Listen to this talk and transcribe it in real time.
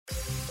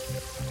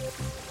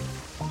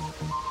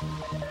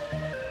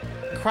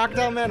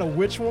crocodile man, a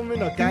witch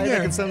woman, a guy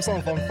that can set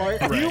himself on fire.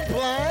 Are you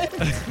blind?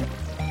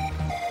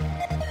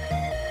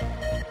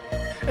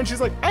 And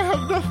she's like, I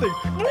have nothing.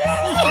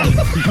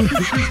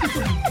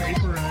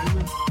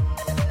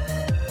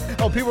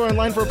 Oh, people are in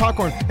line for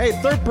popcorn. Hey,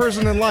 third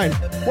person in line.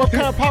 What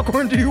kind of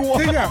popcorn do you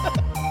want?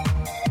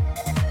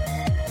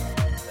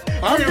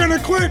 I'm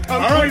gonna quit. All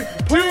right,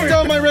 putting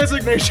down my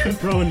resignation.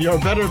 Bro, you're a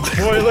better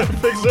toilet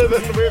fixer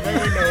than we've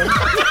ever known. They're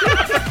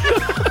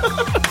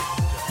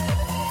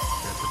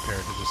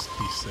prepared to just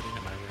be sitting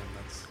in my room.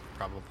 That's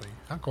probably...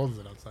 How cold is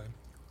it outside?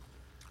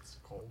 It's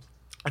cold.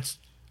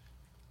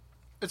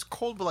 It's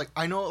cold, but like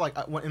I know, like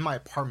in my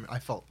apartment, I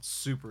felt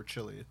super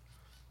chilly.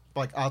 But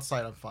like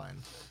outside, I'm fine.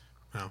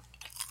 No.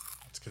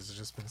 It's because it's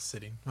just been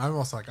sitting. I'm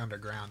also like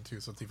underground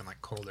too, so it's even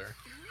like colder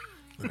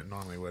than it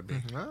normally would be.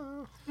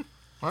 Oh,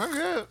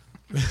 okay.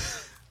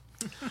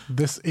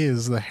 This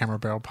is the Hammer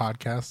Barrel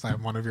Podcast.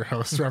 I'm one of your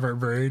hosts, Robert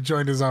Burry,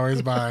 joined as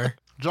always by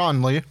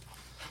John Lee.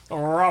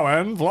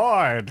 Rowan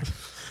Floyd.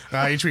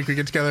 each week we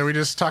get together. We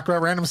just talk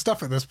about random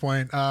stuff at this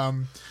point.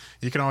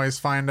 You can always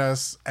find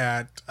us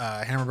at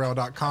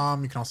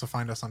hammerbarrel.com. You can also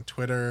find us on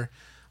Twitter.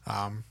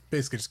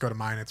 Basically, just go to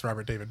mine. It's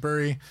Robert David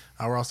Burry.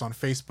 We're also on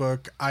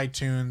Facebook,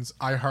 iTunes,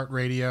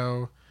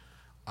 iHeartRadio,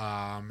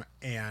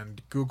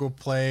 and Google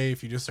Play.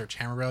 If you just search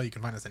Hammer Barrel, you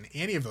can find us in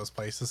any of those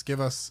places. Give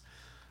us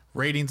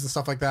ratings and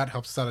stuff like that.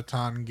 Helps us out a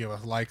ton. Give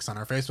us likes on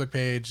our Facebook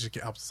page. It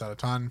helps us out a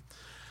ton.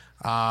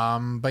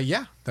 But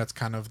yeah, that's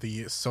kind of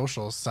the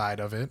social side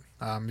of it.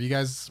 You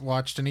guys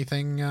watched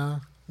anything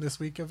this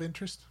week of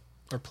interest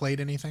or played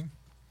anything?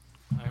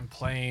 I'm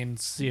playing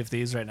Sea of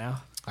Thieves right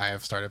now, I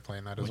have started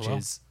playing that as which well.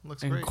 is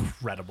Looks great.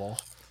 incredible.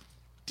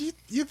 Do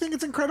you think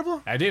it's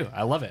incredible? I do.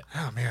 I love it.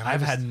 Oh man,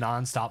 I've had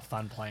nonstop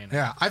fun playing it.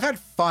 Yeah, I've had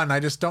fun. I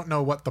just don't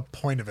know what the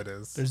point of it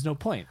is. There's no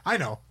point. I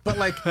know, but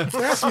like there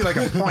has to be like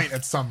a point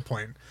at some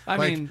point. I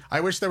mean, I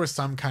wish there was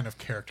some kind of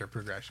character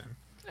progression.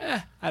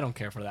 I don't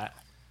care for that.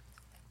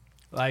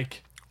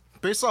 Like,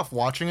 Based off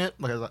watching it,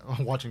 like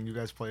watching you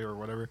guys play or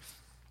whatever,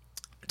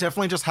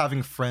 definitely just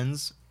having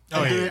friends.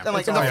 Oh, and yeah, do yeah. it. And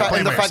like It's all-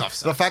 playing by yourself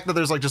the fact that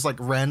there's like just like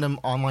random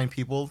online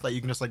people that you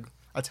can just like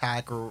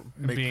attack or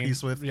make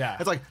peace with. yeah.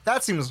 It's like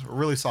that seems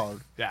really solid.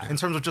 Yeah. In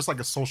terms of just like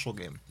a social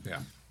game. Yeah.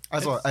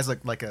 As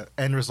like a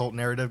end result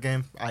narrative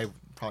game, I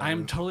probably I'm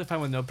would. totally fine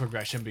with no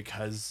progression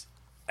because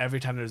every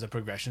time there's a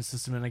progression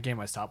system in a game,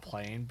 I stop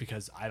playing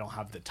because I don't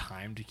have the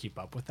time to keep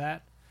up with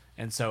that.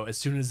 And so as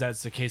soon as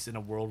that's the case in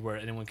a world where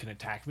anyone can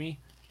attack me,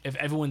 if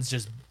everyone's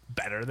just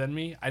better than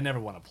me, I never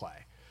want to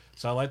play.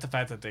 So I like the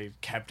fact that they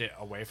kept it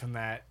away from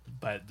that,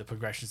 but the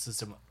progression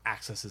system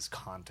accesses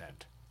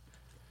content.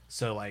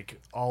 So like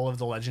all of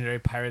the legendary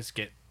pirates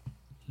get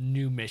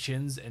new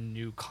missions and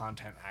new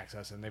content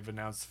access, and they've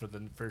announced for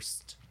the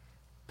first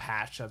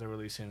patch that they're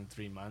releasing in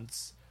 3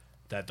 months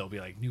that there'll be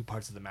like new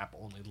parts of the map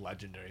only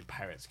legendary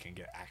pirates can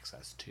get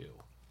access to.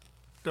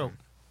 Dope.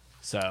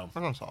 So That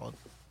sounds solid.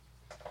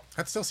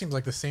 That still seems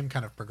like the same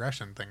kind of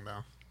progression thing,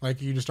 though.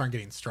 Like you just aren't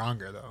getting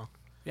stronger, though.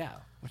 yeah,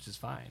 which is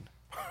fine.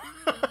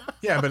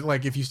 Yeah, but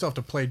like if you still have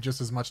to play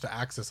just as much to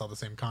access all the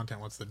same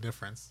content, what's the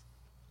difference?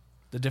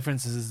 The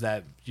difference is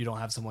that you don't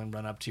have someone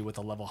run up to you with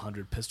a level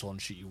 100 pistol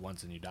and shoot you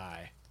once and you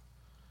die.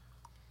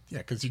 Yeah,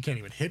 because you can't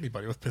even hit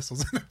anybody with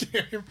pistols in the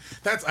game.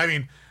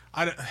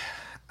 I don't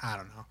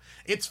know.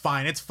 It's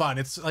fine. It's fun.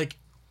 It's like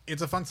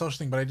it's a fun social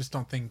thing, but I just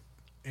don't think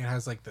it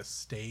has like the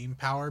staying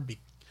power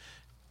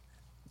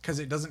because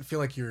it doesn't feel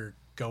like you're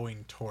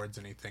going towards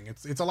anything.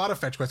 It's a lot of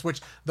fetch quests,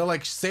 which the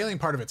like sailing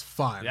part of it's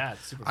fun. Yeah,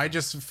 it's super I fun.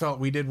 just felt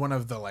we did one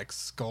of the like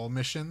skull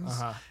missions,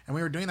 and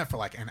we were doing that for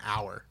like an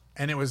hour.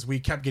 And we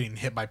kept getting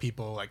hit by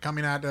people like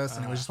coming at us,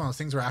 and it was just one of those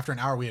things where after an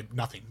hour we had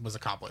nothing was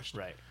accomplished.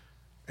 Right.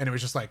 And it was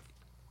just like,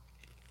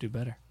 Do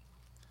better.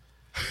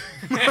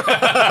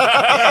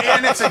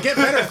 and it's a get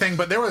better thing,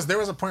 but there was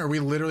a point where we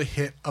literally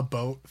hit a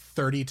boat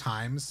 30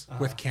 times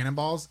with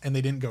cannonballs and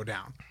they didn't go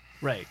down.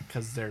 Right,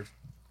 because they're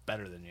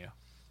better than you.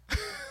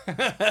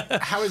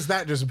 How is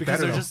that just better?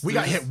 they're Though? just- We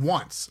they're got just- hit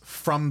once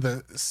from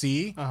the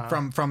sea,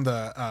 from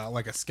the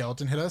like a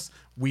skeleton hit us.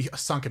 We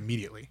sunk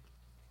immediately.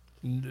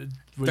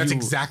 That's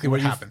exactly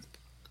what happened.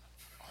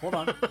 Hold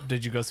on.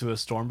 Did you go through a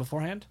storm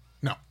beforehand?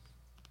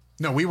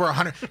 No, we were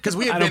 100 because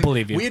we had I been don't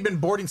believe you. we had been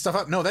boarding stuff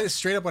up. No, that is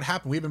straight up what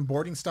happened. We had been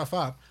boarding stuff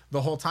up the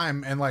whole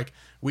time, and like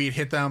we'd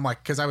hit them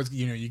like because I was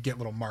you get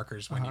little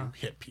markers when you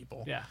hit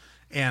people. Yeah.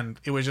 And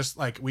it was just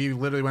like we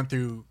literally went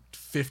through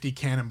 50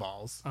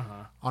 cannonballs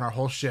on our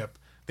whole ship.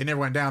 They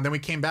never went down. Then we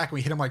came back and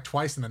we hit them like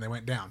twice, and then they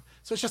went down.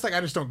 So it's just like I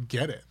just don't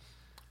get it.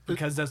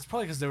 Because that's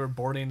probably because they were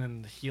boarding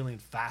and healing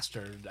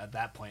faster at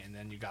that point, and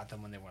then you got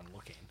them when they weren't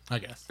looking. I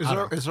guess.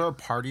 Is there a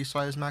party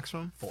size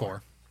maximum?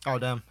 4. Oh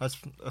damn, that's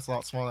a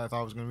lot smaller than I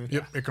thought it was gonna be.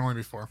 Yep, it can only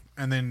be 4.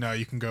 And then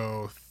you can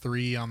go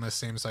 3 on the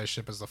same size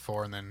ship as the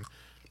 4, and then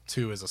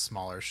 2 is a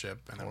smaller ship,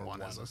 and then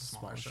 1 is a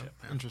smaller ship.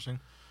 Yeah. Interesting.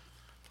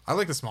 I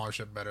like the smaller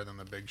ship better than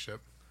the big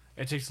ship.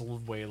 It takes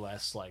way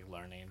less like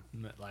learning,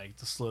 like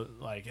the slow,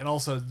 like, and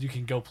also you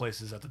can go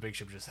places that the big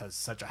ship just has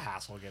such a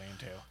hassle getting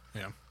to.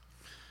 Yeah.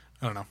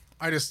 I don't know.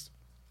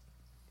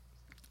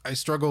 I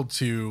struggled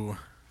to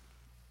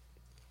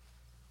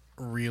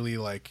really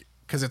like,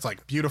 because it's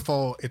like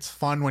beautiful. It's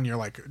fun when you're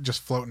like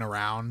just floating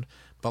around,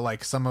 but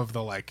like some of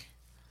the like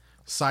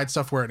side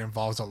stuff where it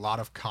involves a lot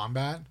of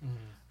combat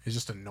is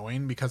just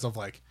annoying because of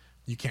like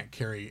you can't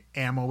carry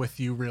ammo with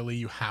you really.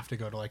 You have to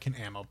go to like an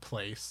ammo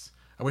place.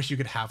 I wish you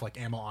could have like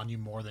ammo on you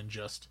more than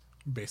just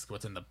basically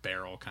what's in the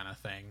barrel kind of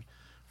thing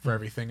for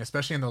everything,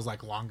 especially in those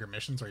like longer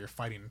missions where you're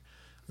fighting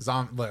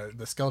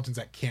the skeletons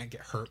that can't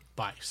get hurt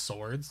by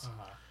swords.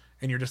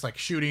 And you're just like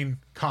shooting,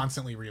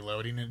 constantly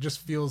reloading. And it just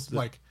feels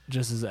like,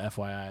 Just as a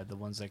FYI, the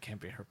ones that can't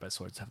be hurt by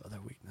swords have other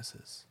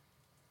weaknesses.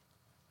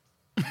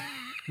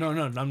 No,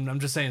 I'm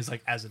just saying, it's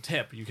like as a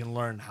tip, you can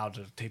learn how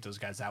to take those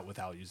guys out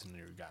without using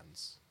your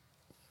guns.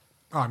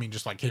 oh, I mean,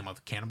 just like hitting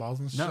with cannonballs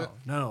and shit.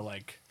 No,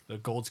 like the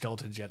gold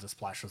skeletons you have to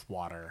splash with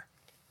water.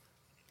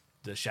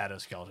 The shadow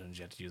skeletons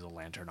you have to use a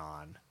lantern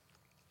on.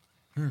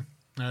 I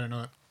don't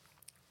know.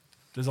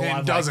 There's a It lot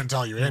of doesn't like,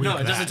 tell you anything. No,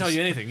 it doesn't tell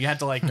you anything. You have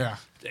to like Yeah.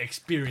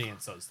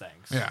 experience those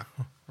things. Yeah.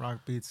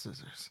 Rock beats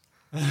scissors.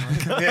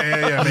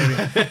 yeah,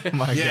 maybe.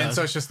 My Yeah, God. and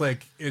so it's just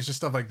like it's just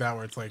stuff like that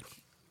where it's like,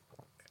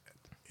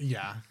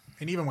 yeah,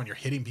 and even when you're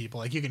hitting people,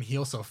 like you can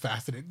heal so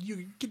fast that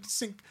you can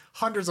sink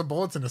hundreds of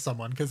bullets into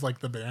someone because like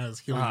the bananas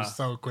heal you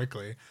so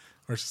quickly.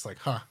 Where it's just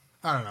like, I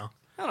don't know.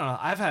 I don't know.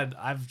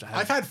 I've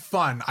I've had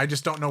fun. I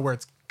just don't know where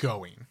it's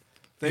going.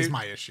 Is They-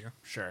 my issue.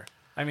 Sure.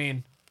 I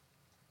mean,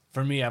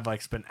 for me, I've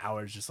like spent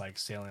hours just like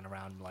sailing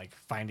around, like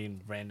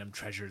finding random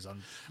treasures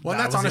on. Well,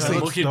 that that's I wasn't honestly-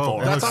 even looking Dope.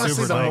 for. It That's looks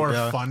honestly super the dope, more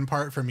yeah. fun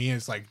part for me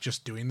is like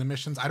just doing the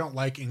missions. I don't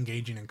like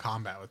engaging in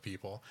combat with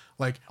people.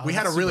 Like we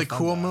had a that's really super fun,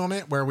 cool though.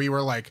 moment where we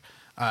were like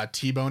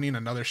T-boning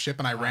another ship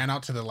and I ran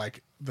out to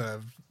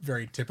the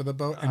very tip of the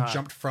boat and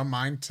jumped from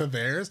mine to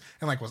theirs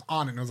and like was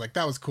on it and it was like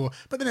that was cool.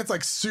 But then it's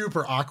like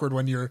super awkward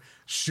when you're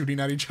shooting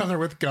at each other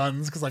with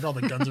guns because like all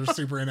the guns are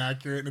super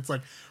inaccurate and it's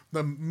like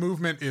the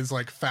movement is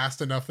like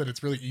fast enough that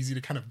it's really easy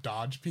to kind of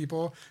dodge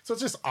people. So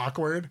it's just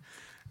awkward.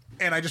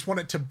 And I just want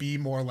it to be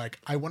more like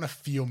I want to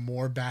feel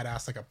more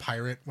badass like a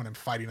pirate when I'm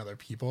fighting other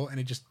people, and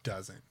it just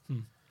doesn't.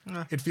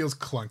 It feels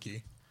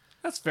clunky.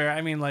 That's fair. I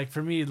mean, like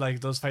for me,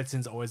 like those fight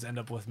scenes always end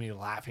up with me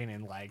laughing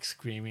and like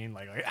screaming,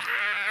 like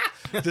ah,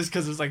 just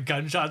because there's like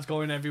gunshots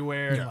going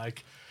everywhere. Yeah. And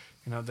like,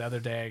 you know, the other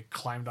day I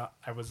climbed up,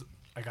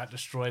 I got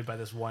destroyed by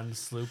this one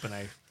sloop, and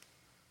I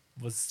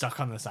was stuck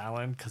on this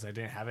island because I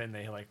didn't have it, and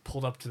they like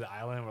pulled up to the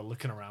island and were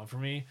looking around for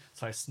me.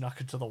 So I snuck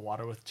into the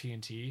water with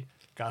TNT,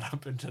 got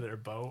up into their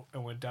boat,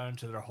 and went down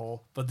into their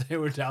hole. But they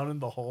were down in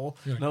the hole,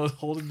 and I was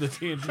holding the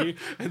TNT,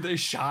 and they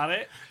shot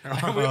it,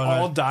 and we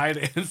all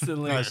died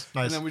instantly. Nice.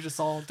 And then we just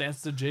all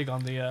danced a jig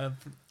on the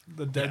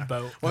dead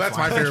boat. Well, that's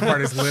my favorite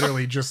part is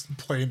literally just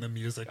playing the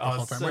music the Oh,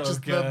 whole time, so which is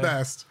the good.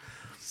 best.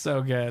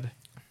 So good.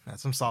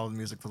 That's some solid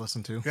music to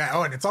listen to. Yeah.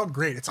 Oh, and it's all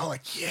great. It's all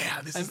like,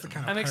 yeah, this is the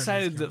kind of. I'm pirate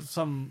excited music.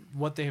 that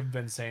what they have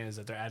been saying is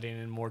that they're adding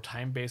in more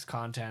time-based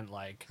content,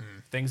 like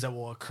things that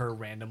will occur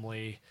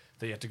randomly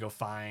that you have to go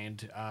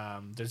find.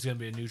 There's going to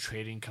be a new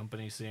trading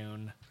company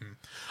soon.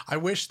 I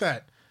wish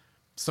that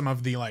some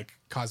of the like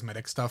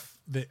cosmetic stuff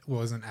that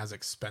wasn't as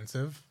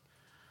expensive,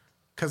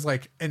 because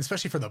like, and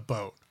especially for the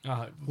boat,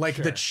 like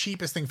Sure. the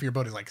cheapest thing for your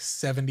boat is like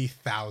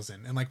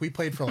 70,000, and like we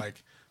played for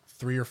like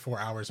 3 or 4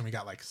 hours and we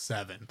got like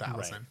 7,000.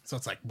 Right. So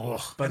it's like, ugh.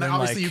 But But and then then,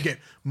 obviously like- you get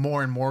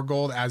more and more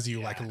gold as you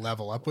Yeah. like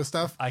level up with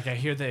stuff. Like I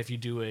hear that if you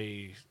do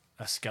a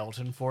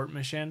skeleton fort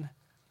mission,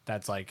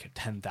 that's like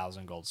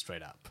 10,000 gold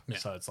straight up. Yeah.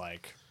 So it's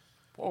like,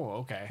 oh,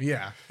 okay.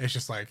 Yeah, it's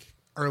just like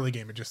early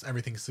game. It just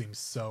everything seems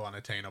so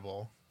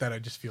unattainable that I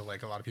just feel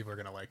like a lot of people are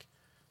gonna like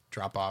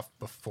drop off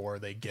before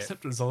they get.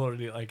 Except there's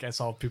already like I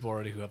saw people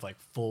already who have like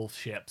full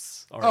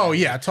ships. Oh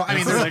already. yeah, I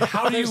mean, So there's like,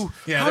 how do you?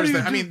 yeah, how there's do you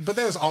the, I do- mean, but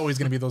there's always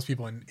going to be those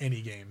people in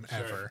any game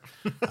ever.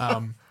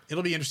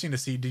 It'll be interesting to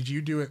see. Did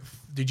you do it?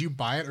 Did you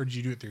buy it or did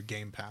you do it through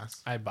Game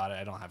Pass? I bought it.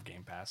 I don't have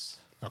Game Pass.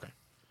 Okay,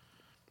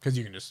 because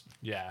you can just.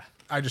 Yeah.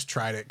 I just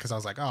tried it because I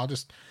was like, oh, I'll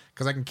just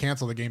because I can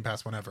cancel the Game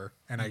Pass whenever,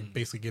 and I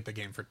basically get the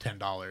game for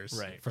 $10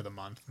 Right. for the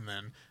month, and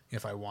then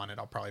if I want it,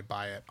 I'll probably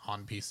buy it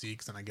on PC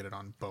because then I get it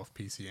on both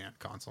PC and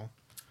console.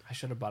 I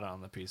should have bought it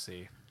on the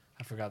PC.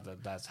 I forgot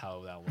that that's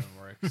how that one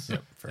works.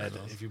 Yep, for That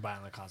those. if you buy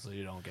on the console,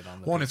 you don't get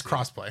on the Well, and PC. it's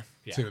crossplay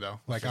Yeah, too, though.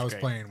 Like which is I was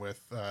great. playing with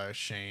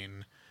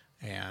Shane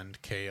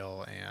and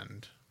Kale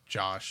and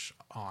Josh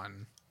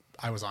on.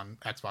 I was on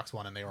Xbox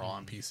One and they were all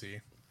on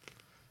PC,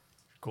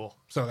 Cool.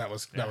 so that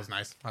was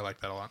nice. I like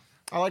that a lot.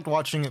 I liked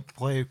watching it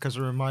play because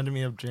it reminded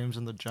me of James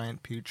and the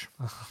Giant Peach.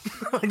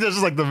 Like there's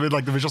just like the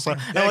visual side.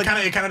 And, Yeah,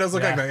 like, it kind of does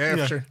look like that. Yeah,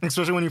 yeah, for sure.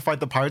 especially when you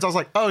fight the pirates. I was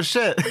like, oh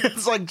shit,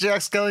 it's like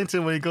Jack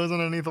Skellington when he goes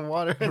underneath the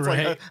water. It's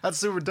Right. like that's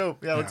super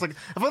dope. Yeah, it looks Yeah. like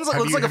it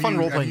looks like a fun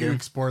role playing Have you game.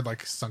 explored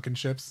like sunken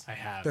ships? I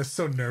have. That's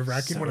so nerve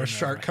wracking when a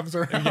shark comes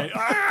around.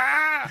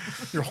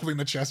 You're holding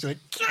the chest. You're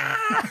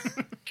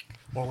like,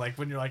 Or like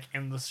when you're like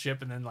in the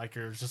ship and then like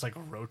you're just like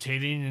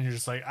rotating and you're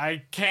just like,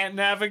 I can't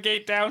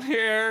navigate down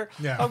here.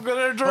 yeah, I'm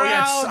gonna drown. Oh,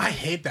 yeah, I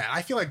hate that.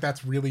 I feel like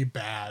that's really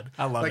bad.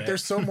 I love like it.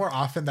 there's so more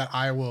often that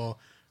I will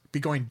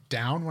be going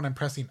down when I'm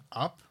pressing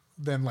up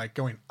than like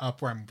going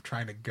up where I'm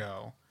trying to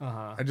go.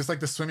 Uh-huh. I just like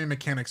the swimming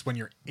mechanics when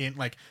you're in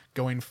like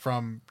going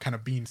from kind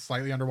of being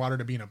slightly underwater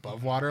to being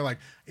above water. Like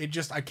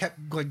I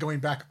kept like going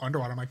back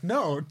underwater. I'm like,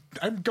 no,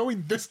 I'm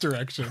going this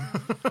direction.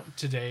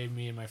 Today,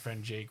 me and my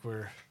friend Jake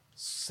were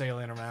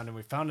sailing around and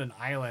we found an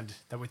island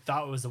that we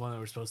thought was the one that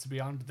we're supposed to be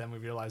on, but then we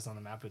realized on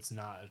the map it's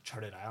not a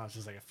charted island. It's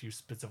just like a few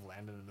spits of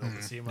land in the middle of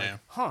the sea. I'm like,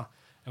 huh.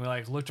 And we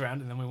like looked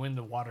around and then we went in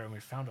the water and we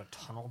found a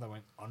tunnel that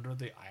went under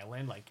the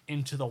island, like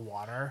into the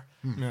water.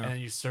 Yeah. And then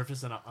you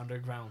surface in an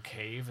underground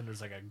cave and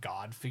there's like a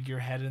god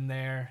figurehead in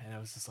there. And I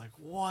was just like,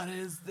 what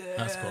is this?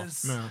 That's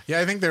cool. Yeah. Yeah,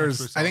 I think pretty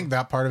I think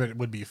that part of it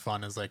would be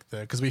fun is like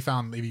because we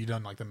found maybe you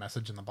done like the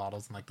message in the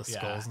bottles and like the Yeah.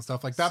 skulls and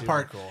stuff like that Super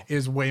part cool.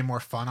 is way more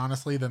fun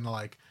honestly than the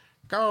like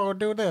go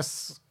do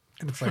this.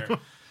 And it's like,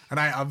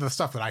 and the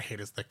stuff that I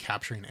hate is the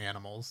capturing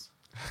animals.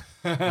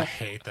 I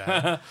hate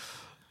that.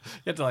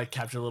 You have to like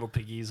capture little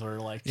piggies or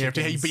like You have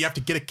to, chickens. but you have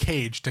to get a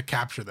cage to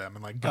capture them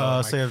and like go. and,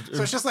 like, so you have-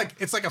 so it's just like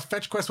it's like a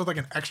fetch quest with like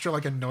an extra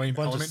like annoying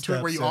Bunch of element to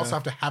it where steps, you also yeah.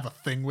 have to have a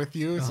thing with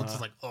you. So it's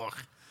just like ugh.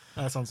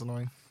 That sounds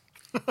annoying.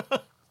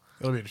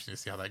 It'll be interesting to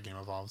see how that game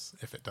evolves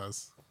if it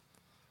does,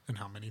 and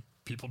how many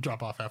people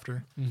drop off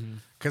after.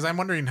 Because I'm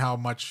wondering how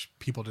much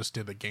people just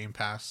did the Game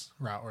Pass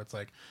route, where it's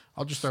like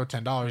I'll just throw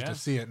 $10 Yeah. to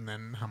see it, and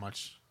then how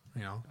much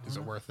is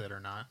it worth it or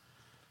not?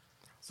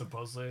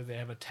 Supposedly they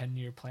have a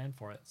 10-year plan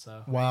for it.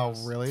 So Wow,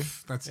 really?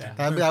 That's Yeah.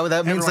 That means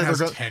Everyone has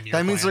they're 10-year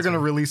that means they're plans, going to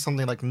right? release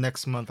something like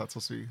next month. That's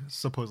supposed to be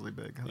supposedly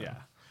big. yeah.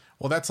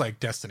 Well, that's like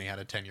Destiny had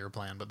a 10-year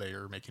plan, but they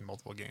are making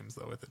multiple games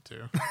though with it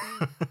too.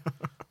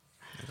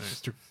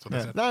 It's true. That's what they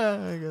Yeah. said. No,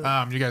 I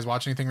get it. You guys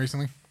watch anything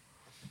recently?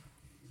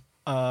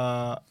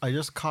 I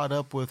just caught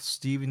up with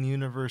Steven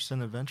Universe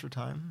and Adventure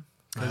Time.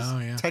 'Cause Oh,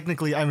 yeah.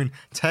 Technically,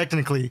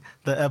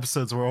 the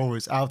episodes were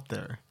always out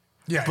there.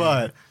 Yeah, But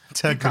You caught up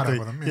technically,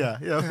 with them, yeah.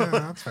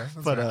 that's fair.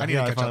 That's But, fair. I need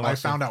yeah, I to catch finally up. I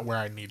watched found out where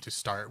I need to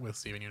start with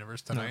Steven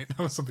Universe tonight. That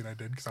was something I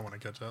did because I want to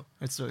catch up.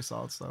 It's really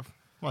solid stuff.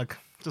 Like,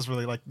 just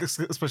really like,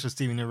 especially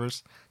Steven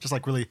Universe, just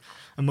like really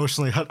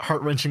emotionally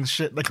heart wrenching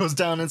shit that goes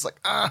down. And it's like,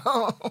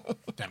 oh,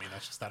 I mean,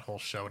 that's just that whole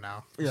show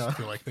now. I Yeah. just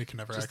feel like they can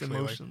never just actually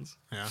emotions.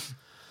 yeah.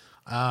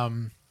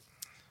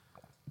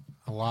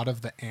 A lot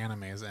of the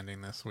anime is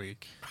ending this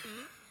week.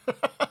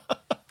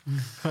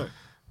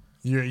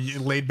 Your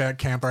laid back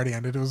camp already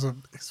ended.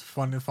 It's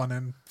fun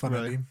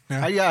Really? ending.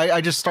 Yeah.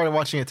 I just started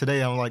watching it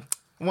today. I'm like,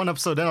 one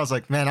episode in, I was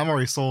like, man, I'm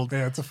already sold.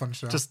 Yeah, it's a fun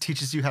show. Just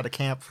teaches you how to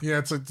camp. yeah,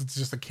 it's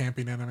just a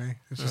camping anime.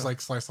 It's just like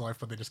slice of life,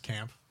 but they just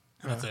camp.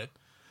 And that's it.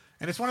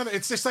 And it's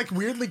it's just like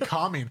weirdly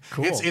calming.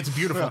 Cool. It's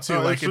beautiful Yeah, too.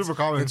 no, Like it's super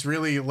calming. It's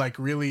really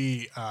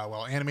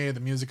well animated.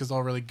 The music is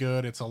all really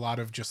good. It's a lot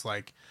of just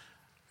like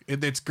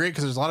it's great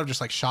because there's a lot of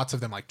just like shots of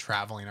them like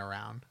traveling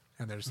around,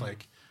 and there's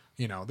like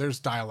there's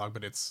dialogue,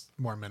 but it's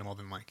more minimal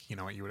than like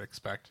what you would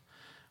expect.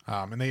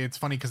 And it's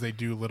funny because they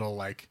do little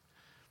like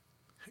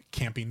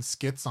camping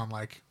skits on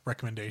like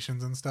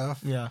recommendations and stuff.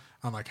 Yeah.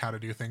 On like how to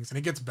do things, and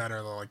it gets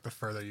better though, like the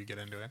further you get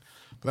into it.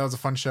 But that was a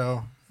fun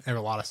show. And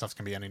a lot of stuff's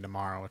gonna be ending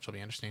tomorrow, which will be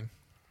interesting.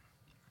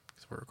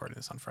 Because we're recording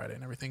this on Friday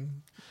and everything.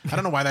 I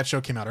don't know why that show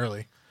came out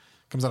early. It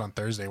comes out on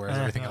Thursday, whereas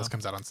everything else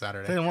comes out on They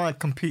Saturday. didn't want to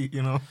compete,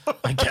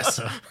 I guess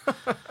so.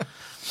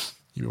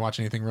 You been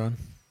watching anything, Ron?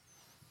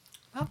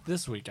 Not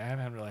this week. I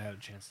haven't really had a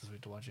chance this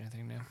week to watch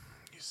anything new.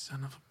 You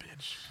son of a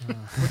bitch.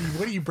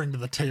 What do you bring to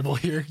the table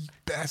here, you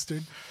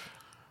bastard?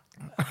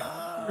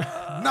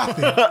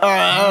 Nothing.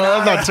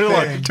 Not too long.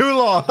 Nothing. Too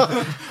long.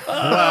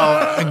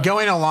 Well, and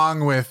going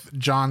along with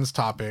John's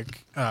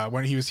topic,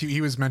 when he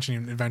was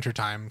mentioning Adventure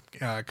Time,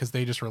 because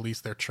they just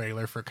released their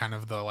trailer for kind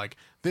of the like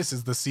this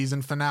is the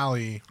season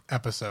finale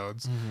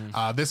episodes.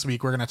 This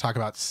week we're going to talk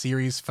about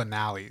series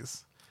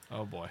finales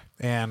Oh boy.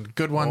 and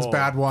good ones, Oh,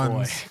 bad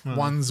ones, boy.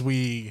 ones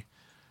we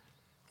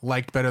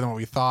liked better than what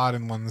we thought,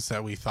 and ones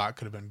that we thought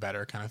could have been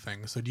better, kind of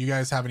thing. So, do you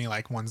guys have any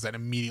like ones that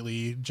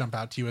immediately jump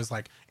out to you as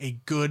like a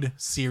good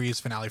series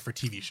finale for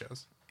TV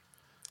shows?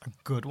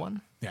 Good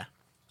one.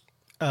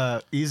 Yeah.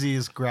 Easy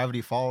as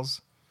Gravity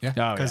Falls. Yeah.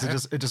 Oh, Because yeah.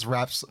 it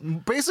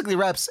just basically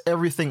wraps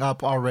everything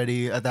up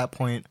already at that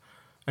point,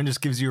 and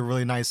just gives you a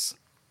really nice,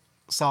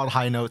 solid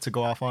high note to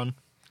go off on.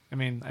 I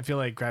mean, I feel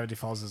like Gravity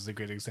Falls is a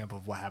great example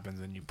of what happens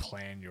when you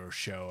plan your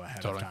show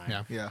ahead Totally. of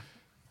time. Yeah.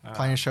 Yeah.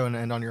 Plan your show and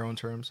end on your own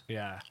terms.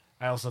 Yeah.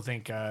 I also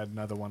think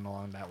another one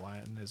along that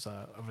line is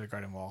Over the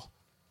Garden Wall.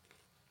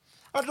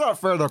 That's not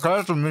fair though, because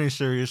that's a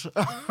miniseries.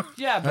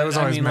 Yeah, but That was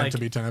I always mean, meant like, to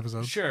be 10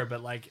 episodes. Sure,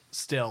 but like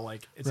still,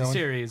 like it's Rowan? a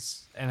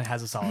series and it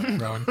has a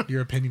solid. Rowan, your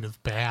opinion is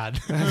bad.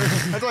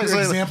 That's why I Your say,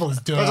 example is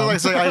dumb. that's why I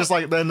say I just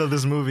like the end of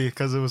this movie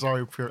because it was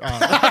already pure. No.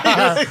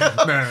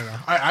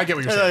 I get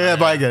what you're yeah, saying. yeah,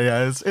 but I get it.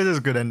 Yeah, it is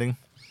a good ending.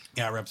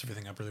 Yeah, it wraps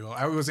everything up really well.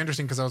 It was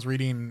interesting because I was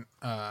reading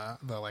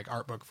the like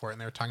art book for it,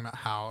 and they were talking about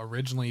how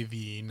originally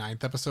the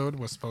 9th episode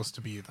was supposed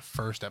to be the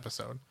first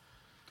episode.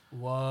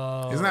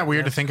 Whoa. Isn't that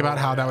weird to that's think about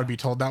cool, how that yeah. would be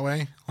told that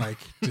way? Like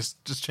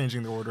just Just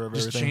changing the order of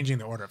just everything. changing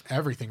the order of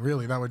everything.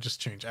 Really, that would just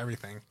change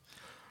everything.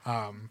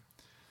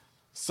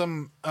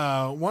 Some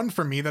one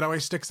for me that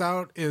always sticks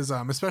out is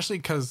especially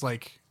because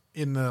like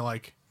in the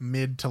like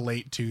mid to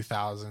late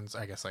 2000s,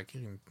 I guess like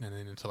and then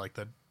into like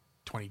the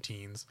 20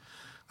 teens.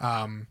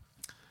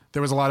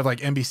 There was a lot of like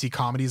NBC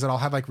comedies that all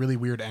had like really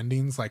weird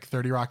endings. Like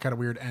 30 Rock had a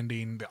weird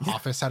ending. The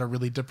Office had a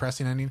really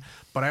depressing ending.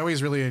 But I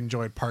always really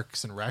enjoyed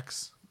Parks and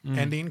Rec's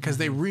ending because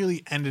they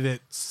really ended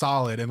it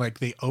solid and like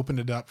they opened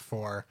it up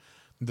for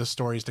the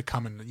stories to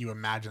come, and you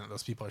imagine that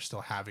those people are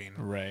still having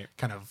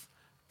kind of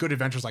good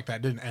adventures like that.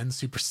 It didn't end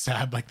super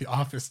sad like The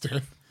Office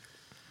did.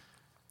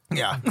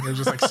 Yeah. They're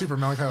just like super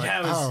melancholy.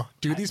 Yeah, Like,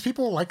 do these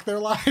people like their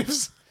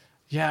lives?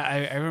 Yeah,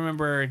 I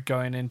remember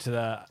going into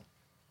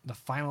the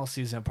final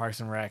season of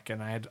Parks and Rec,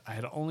 and I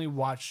had only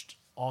watched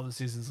all the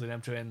seasons leading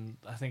up to it, and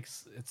I think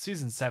it's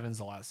season 7's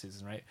the last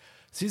season, right?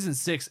 Season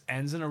 6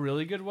 ends in a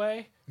really good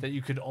way that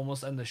you could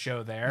almost end the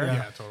show there.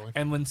 Yeah, totally.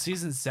 And when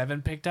season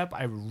 7 picked up,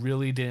 I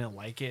really didn't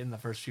like it in the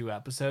first few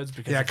episodes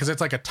because it's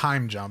like a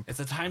time jump.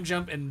 it's a time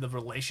jump, and the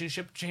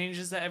relationship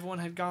changes that everyone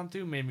had gone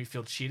through made me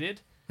feel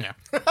cheated. Yeah.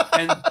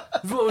 And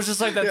it was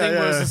just like that thing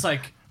where it's yeah. just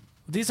like,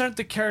 these aren't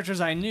the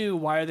characters I knew.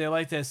 Why are they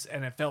like this?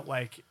 And it felt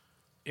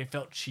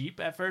cheap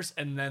at first,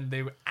 and then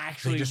they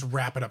They just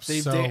wrap it up they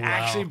so well.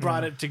 actually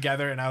brought it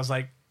together, and I was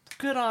like,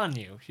 good on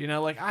you. You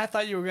know, like I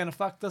thought you were gonna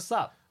fuck this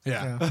up.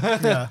 Yeah.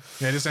 Yeah.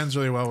 Yeah, it just ends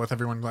really well with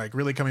everyone like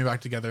really coming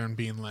back together and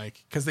being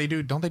like, because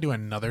don't they do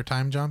another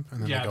time jump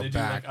and then Yeah, they go they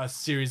back? do like a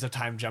series of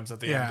time jumps at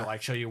the Yeah. end to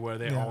like show you where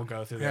they all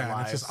go through their Yeah, and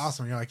lives. it's just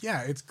awesome. You're like,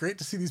 yeah, it's great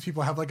to see these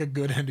people have like a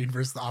good ending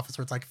versus The Office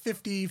where it's like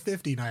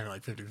 50-50, not even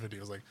like 50-50. It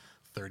was like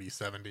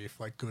 30-70,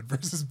 like good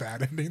versus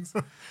bad endings.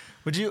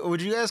 Would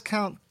you guys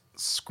count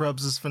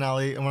Scrubs'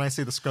 finale? And when I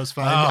say the Scrubs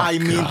finale,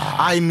 Oh,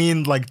 I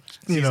mean like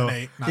Season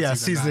 8, not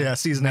season 9.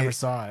 season Never 8.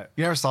 saw it.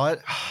 You never saw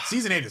it?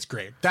 Season 8 is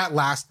great. That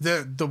last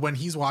the when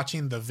he's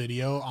watching the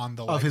video on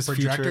the like, his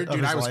projector, future, of dude,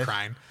 his I was life.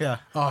 crying. Yeah.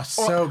 Oh,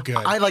 so good.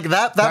 I like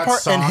that That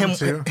part, and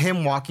song, too.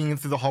 him walking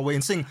through the hallway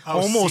and seeing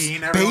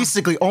seeing everyone.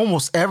 basically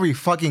almost every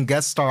fucking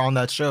guest star on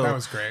that show. That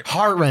was great.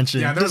 Heart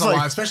wrenching. Yeah, there's a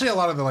lot, especially a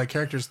lot of the like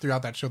characters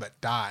throughout that show that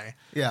die.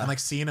 Yeah. And like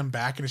seeing them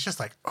back, and it's just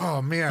like,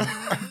 oh man,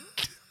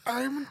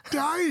 I'm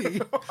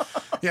dying.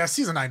 Yeah,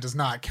 season 9 does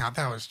not count.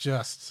 That was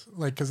just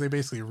like because they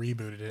basically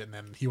rebooted it, and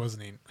then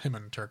him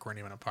and Turk weren't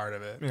even a part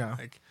of it. Yeah.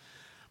 Like,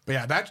 but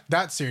yeah,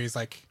 that series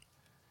like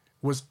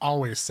was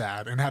always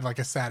sad and had like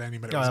a sad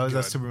ending, but it was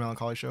that good. super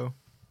melancholy show.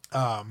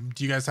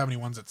 Do you guys have any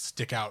ones that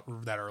stick out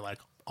that are like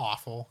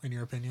awful in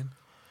your opinion?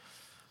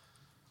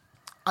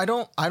 I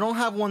don't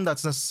have one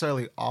that's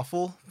necessarily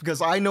awful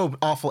because I know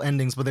awful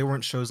endings, but they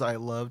weren't shows that I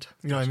loved.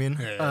 You know what I mean?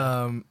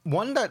 Yeah.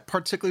 One that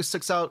particularly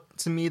sticks out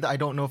to me that I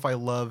don't know if I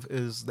love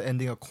is the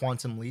ending of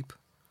Quantum Leap.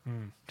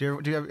 Have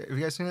you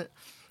guys seen it?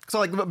 So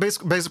like the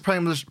basic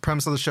premise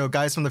of the show,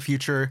 guys from the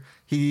future,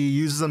 he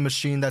uses a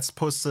machine that's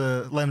supposed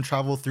to let him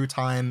travel through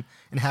time,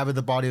 inhabit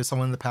the body of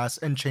someone in the past,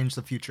 and change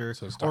the future,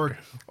 So it's or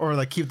Doctor or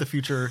like keep the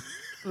future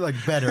like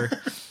better.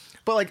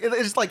 But like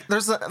it's like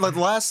there's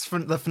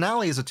the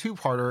finale is a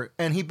 2-parter,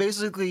 and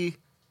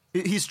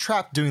he's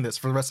trapped doing this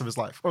for the rest of his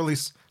life, or at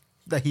least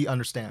that he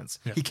understands.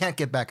 Yeah. He can't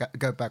get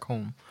back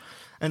home,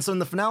 and so in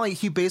the finale,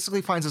 he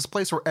basically finds this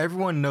place where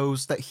everyone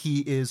knows that he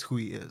is who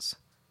he is.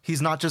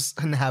 He's not just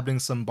inhabiting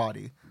some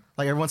body.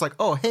 Like everyone's like,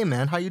 "Oh, hey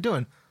man, how you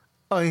doing?"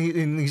 Oh,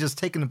 and he's just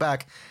taken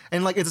aback,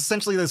 and like it's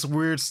essentially this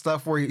weird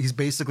stuff where he's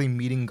basically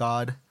meeting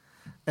God,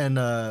 and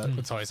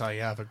That's always how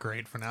you have a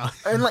great finale.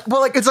 and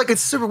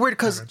it's super weird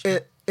because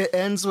it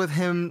ends with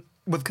him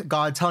with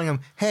God telling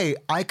him, "Hey,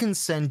 I can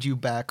send you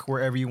back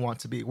wherever you want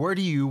to be. Where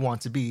do you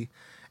want to be?"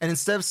 And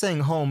instead of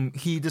staying home,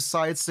 he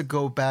decides to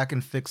go back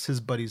and fix his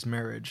buddy's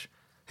marriage.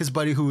 His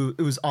buddy who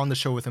was on the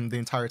show with him the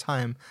entire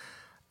time,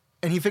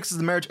 and he fixes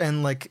the marriage,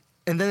 and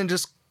then it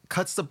just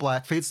fades to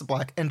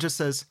black, and just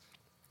says,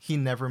 "He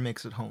never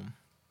makes it home."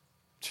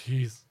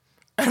 Jeez.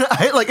 And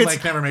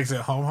it's Never makes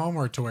it home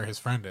or to where his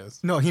friend is.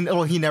 no, he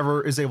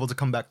never is able to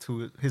come back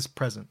to his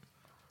present.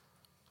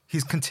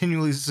 He's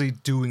continuously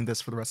doing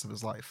this for the rest of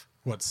his life.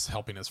 What's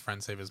helping his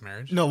friend save his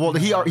marriage? No, well,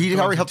 he already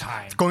through helped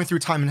time. going through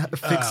time and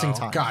fixing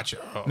time. Gotcha.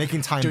 Oh,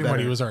 Making time doing what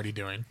better. he was already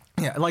doing.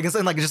 Yeah, like it's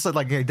like just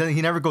like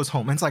he never goes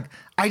home. And it's like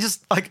I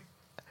just like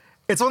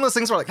it's one of those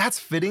things where like that's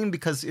fitting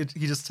because he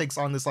just takes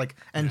on this like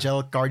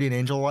angelic guardian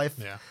angel life.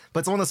 Yeah.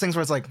 But it's one of those things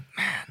where it's like,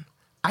 man,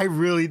 I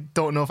really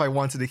don't know if I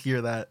wanted to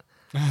hear that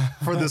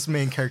for this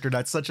main character.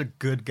 That's such a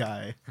good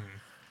guy.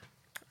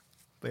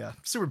 But yeah,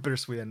 super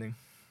bittersweet ending.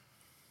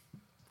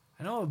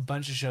 I know a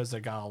bunch of shows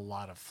that got a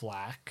lot of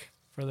flack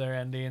for their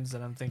endings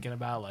that I'm thinking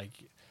about, like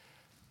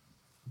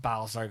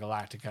Battlestar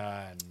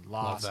Galactica and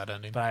Lost. that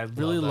ending. But I Love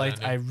really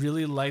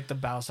that liked the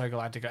Battlestar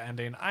Galactica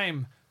ending.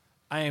 I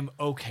am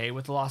okay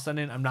with the Lost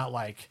ending. I'm not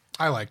like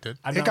I liked it.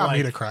 I'm It not got me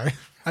like- to cry.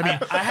 I mean,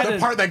 I had the a-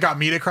 part that got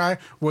me to cry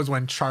was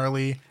when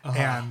Charlie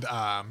and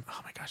oh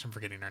my gosh, I'm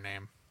forgetting her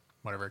name.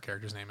 Whatever her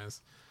character's name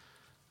is.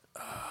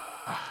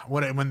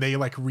 When they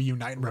like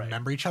reunite and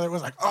remember each other, it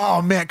was like,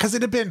 oh man, because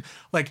it had been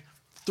like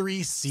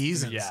 3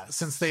 seasons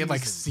since they had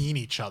like seen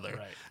each other,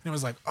 and it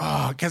was like,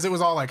 oh, because it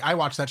was all like I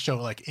watched that show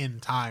like in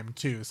time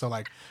too, so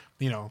like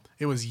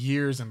it was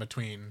years in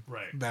between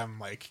them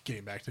like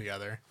getting back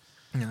together.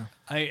 Yeah.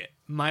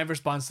 My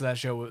response to that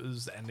show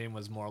was the ending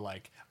was more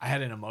like I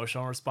had an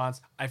emotional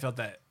response. I felt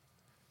that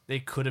they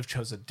could have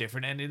chose a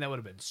different ending that would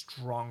have been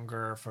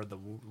stronger for the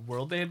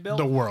world they had built.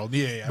 The world,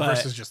 yeah, But-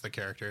 versus just the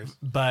characters.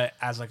 But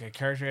as like a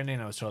character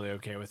ending, I was totally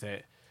okay with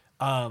it.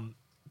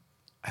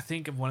 I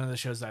think of one of the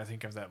shows that I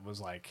think of that was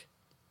like,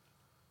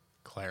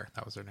 Claire,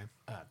 that was her name.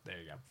 there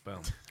you go,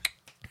 boom.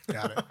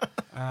 Got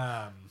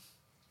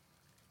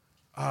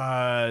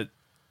it.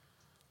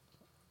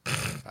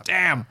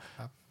 Damn,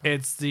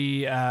 it's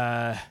the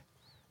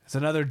it's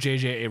another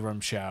J.J.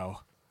 Abrams show.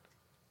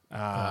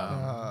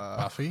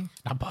 Buffy,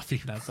 not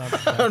Buffy. That's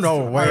not.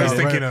 No, I wait. was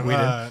thinking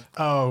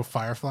of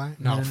Firefly.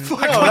 No, fuck.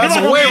 No, that's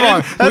way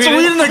wrong. That's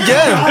Whedon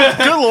again.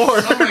 Good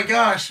lord. Oh my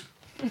gosh.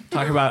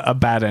 Talk about a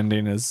bad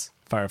ending is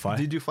Firefly.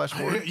 Did you do Flash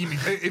forward?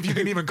 If you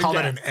can even call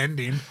that an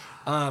ending.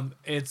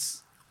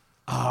 It's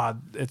a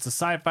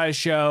sci-fi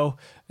show.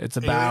 It's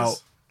about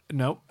Alias?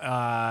 nope.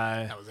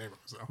 That was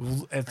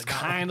Abrams, though. It's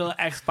kind of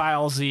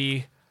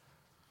X-Files-y.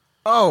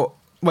 Oh,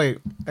 wait.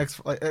 Are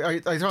you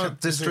talking about Is it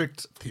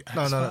District? the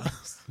No.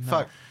 X-Files?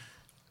 Fuck.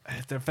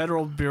 They're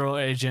federal bureau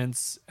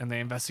agents, and they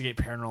investigate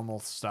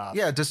paranormal stuff.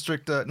 Yeah,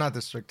 District. Not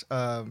District.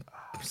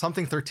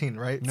 Something 13,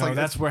 right? It's No, like-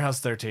 that's Warehouse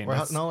 13.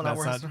 Warehouse- That's, no, not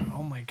that's Warehouse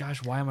Oh my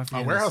gosh, why am I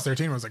forgetting Warehouse this?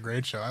 13 was a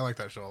great show. I like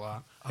that show a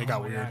lot. It got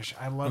Oh my weird. gosh,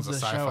 I It love was a the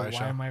show. sci-fi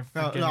Why am I No,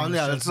 forgetting no, the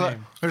yeah, show's that's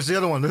name? there's the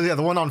other one. Yeah,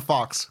 the one on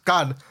Fox.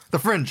 God, The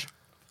Fringe.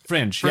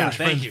 Fringe. Yeah,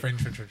 thank you.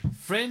 Fringe.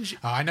 Fringe.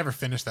 I never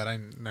finished that. I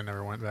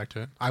never went back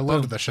to it. I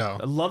loved the show.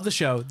 I love the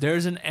show.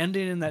 There's an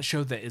ending in that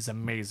show that is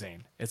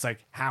amazing. It's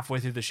like halfway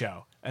through the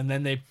show, and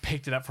then they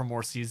picked it up for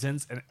more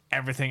seasons, and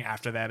everything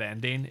after that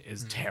ending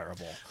is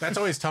terrible. That's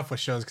always tough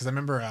with shows because I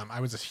remember I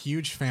was a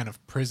huge fan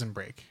of Prison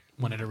Break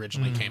when it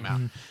originally came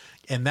out,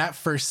 and that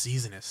first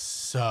season is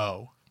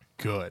so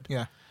good.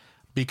 Yeah.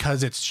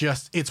 Because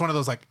it's one of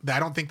those like I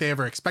don't think they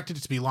ever expected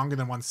it to be longer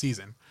than one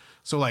season.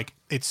 So like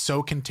it's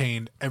so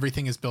contained,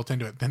 everything is built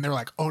into it. Then they're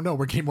like, oh no,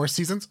 we're getting more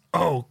seasons.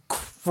 Oh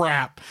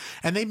crap!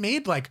 And they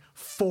made like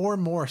 4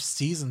 more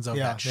seasons of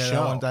that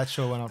show. That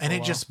show went on. For And a it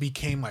while. just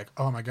became like,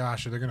 oh my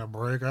gosh, are they gonna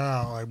break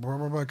out? Like,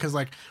 because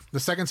like the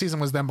second season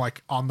was them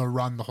like on the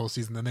run the whole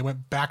season. Then they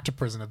went back to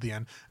prison at the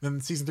end. Then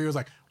season 3 was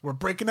like, we're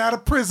breaking out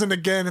of prison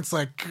again. It's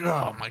like,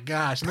 oh my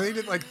gosh. And then they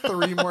did like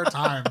 3 more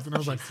times, and I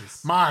was like,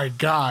 my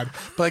god.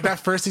 But like that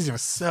first season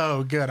was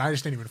so good. I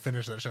just didn't even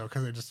finish that show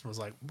because it just was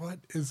like, what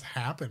is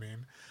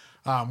happening?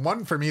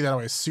 One for me that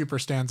always super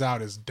stands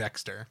out is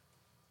Dexter.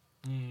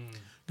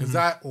 Because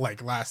that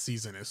like last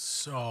season is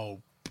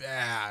so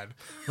bad.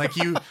 Like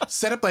you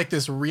set up like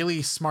this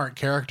really smart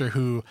character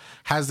who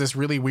has this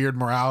really weird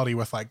morality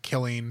with like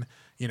killing,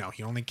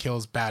 he only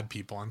kills bad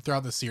people. And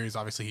throughout the series,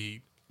 obviously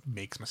he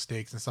makes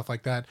mistakes and stuff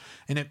like that.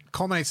 And it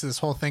culminates to this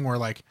whole thing where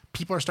like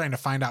people are starting to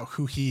find out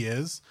who he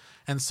is.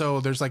 And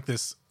so there's like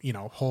this,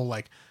 whole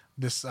like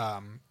this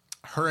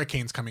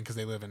hurricane's coming because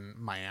they live in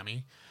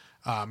Miami.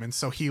 And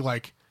so he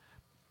like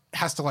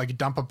has to like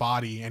dump a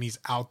body, and he's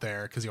out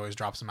there because he always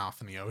drops him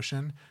off in the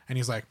ocean. And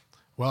he's like,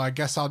 well, I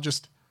guess I'll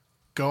just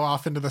go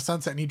off into the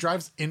sunset. And he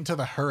drives into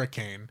the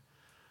hurricane,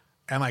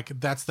 and like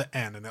that's the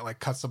end. And it like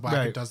cuts to black.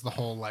 Right. It does the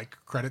whole like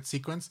credit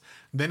sequence.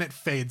 Then it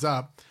fades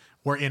up.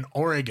 We're in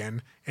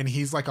Oregon, and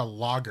he's like a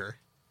logger,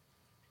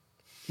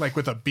 like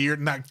with a beard.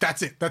 And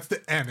that's it. That's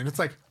the end. And it's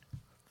like,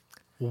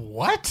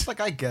 what?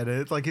 Like I get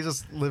it. Like he's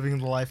just living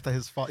the life that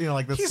his father.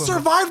 Like He that's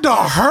survived a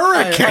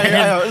hurricane.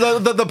 I know.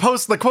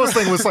 The quote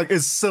thing was like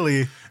is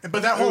silly.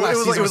 But that whole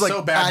last season was like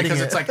so bad adding because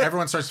it. it's like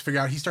everyone starts to figure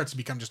out he starts to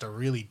become just a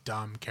really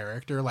dumb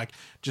character, like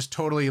just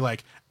totally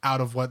like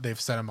out of what they've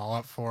set him all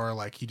up for.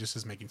 Like he just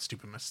is making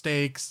stupid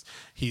mistakes.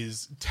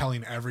 He's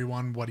telling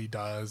everyone what he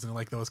does and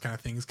like those kind of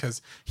things because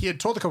he had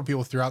told a couple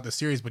people throughout the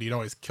series, but he'd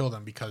always kill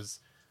them because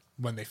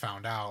when they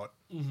found out.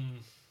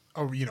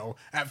 Or,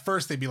 at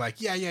first they'd be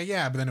like,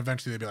 yeah. But then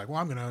eventually they'd be like, well,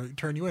 I'm going to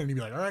turn you in. And he'd be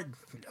like, all right,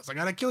 I guess I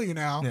got to kill you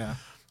now. Yeah.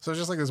 So it's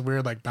just like this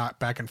weird, like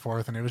back and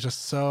forth. And it was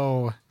just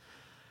so,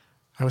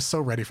 I was so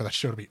ready for that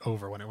show to be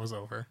over when it was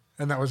over.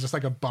 And that was just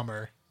like a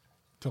bummer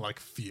to like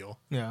feel.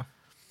 Yeah.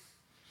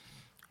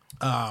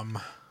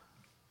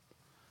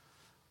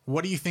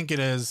 What do you think it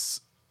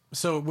is?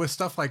 So with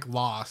stuff like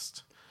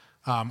Lost,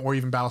 or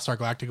even Battlestar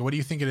Galactica, what do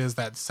you think it is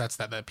that sets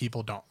that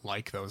people don't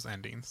like those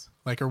endings?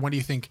 Like, or what do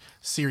you think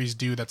series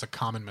do that's a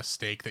common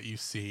mistake that you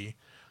see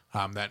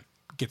that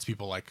gets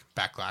people like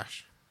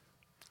backlash?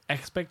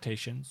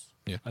 Expectations,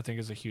 Yeah. I think,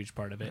 is a huge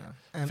part of it.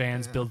 And-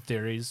 Fans build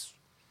theories,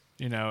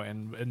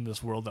 and in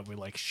this world that we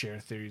like share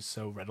theories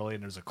so readily,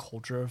 and there's a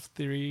culture of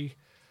theory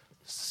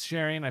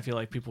sharing. I feel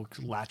like people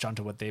latch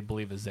onto what they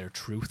believe is their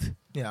truth.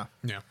 Yeah.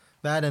 Yeah.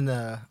 That and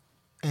the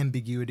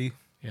ambiguity.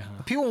 Yeah.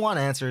 People want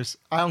answers.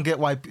 I don't get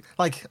why.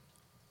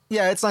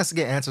 Yeah, it's nice to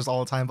get answers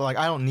all the time, but like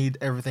I don't need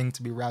everything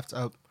to be wrapped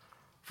up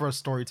for a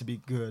story to be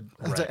good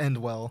Right. to end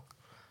well.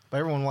 But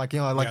everyone like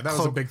Yeah, that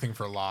was a big thing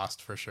for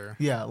Lost for sure.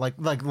 Yeah, like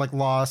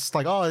Lost,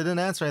 like oh they didn't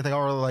answer anything,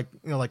 or like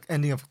like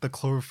ending of the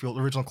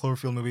original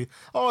Cloverfield movie.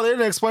 Oh, they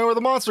didn't explain where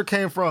the monster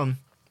came from.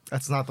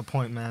 That's not the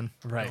point, man.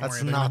 Right. Don't That's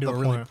worry, they're gonna not do the a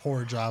really point.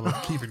 poor job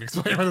of keeping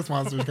explaining where this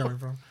monster is coming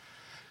from.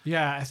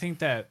 Yeah, I think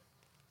that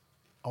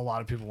a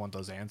lot of people want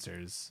those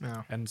answers,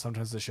 Yeah. and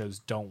sometimes the shows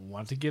don't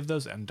want to give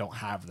those and don't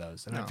have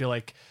those. And No.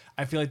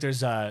 I feel like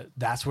there's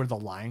that's where the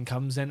line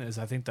comes in. Is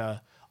I think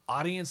the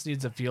audience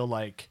needs to feel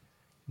like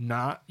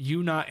not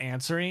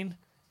answering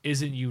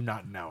isn't you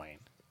not knowing.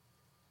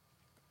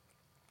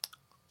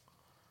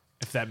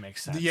 If that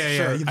makes sense. Yeah,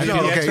 Sure. yeah.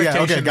 No, okay, yeah,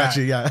 okay, got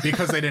you, yeah.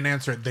 Because they didn't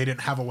answer it, they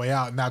didn't have a way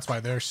out, and that's why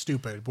they're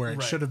stupid. Where it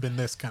Right. should have been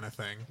this kind of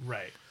thing.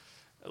 Right.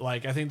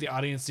 Like, I think the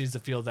audience needs to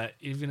feel that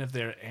even if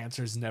their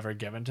answer is never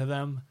given to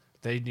them,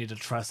 they need to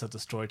trust that the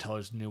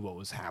storytellers knew what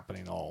was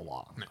happening all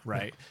along,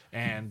 right?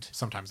 And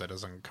Sometimes that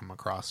doesn't come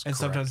across. and correct.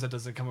 sometimes that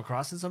doesn't come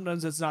across, and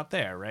sometimes it's not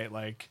there, right?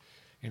 Like,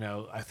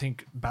 I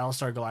think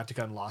Battlestar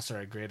Galactica and Lost are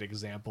a great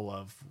example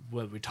of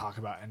what we talk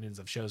about endings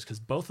of shows, because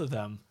both of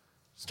them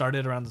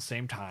started around the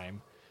same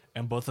time,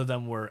 and both of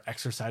them were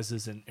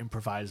exercises in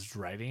improvised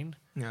writing.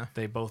 Yeah.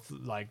 They both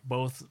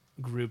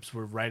groups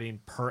were writing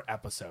per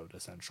episode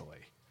essentially.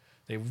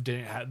 They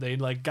didn't have, they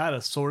got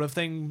a sort of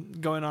thing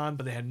going on,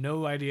 but they had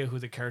no idea who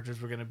the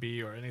characters were going to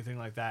be or anything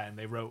like that, and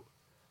they wrote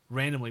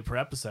randomly per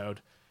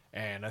episode.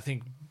 And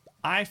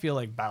I feel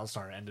like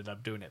Battlestar ended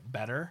up doing it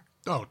better.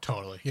 Oh,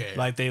 totally. Yeah.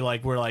 Like they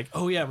were like,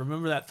 oh yeah,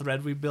 remember that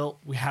thread we built?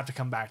 We have to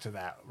come back to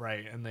that,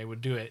 right? And they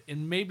would do it.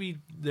 And maybe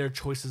their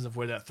choices of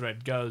where that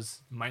thread goes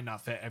might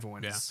not fit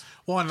everyone's. Yeah.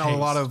 Well, and a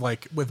lot of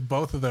with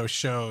both of those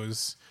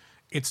shows,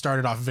 it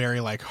started off very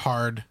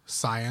hard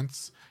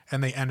science,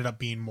 and they ended up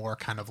being more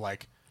kind of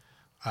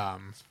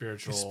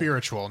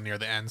spiritual near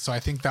the end. So I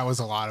think that was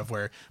a lot of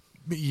where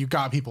you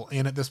got people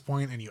in at this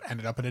point and you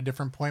ended up at a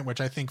different point, which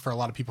I think for a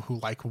lot of people who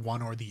like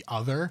one or the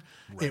other,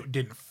 it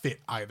didn't fit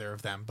either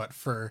of them. But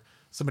for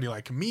somebody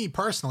like me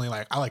personally,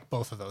 I like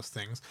both of those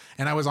things.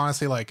 And I was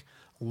honestly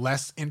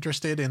less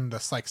interested in the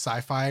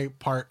sci-fi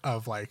part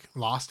of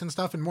Lost and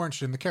stuff, and more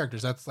interested in the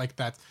characters. That's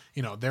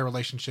their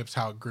relationships,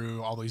 how it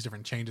grew, all these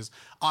different changes.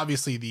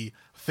 Obviously the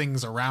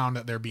things around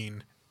that they're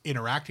being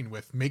interacting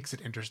with makes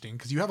it interesting,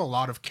 because you have a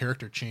lot of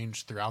character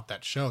change throughout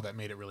that show that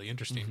made it really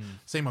interesting.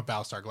 Same with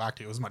Battlestar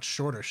Galactica. It was a much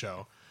shorter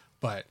show,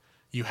 but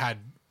you had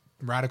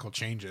radical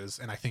changes,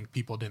 and I think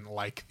people didn't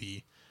like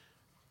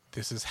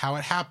this is how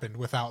it happened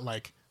without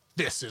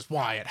this is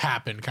why it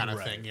happened kind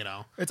of thing.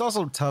 It's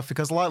also tough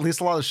because at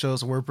least a lot of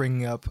shows we're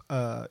bringing up,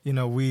 at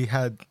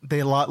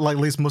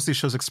least most of these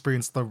shows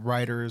experienced the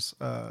writers'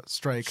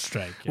 strike,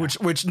 yeah.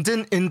 which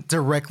didn't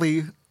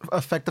indirectly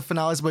affect the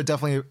finales, but it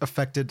definitely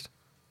affected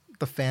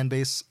the fan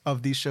base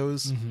of these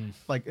shows.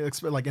 Like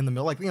in the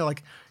middle,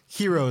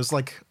 Heroes,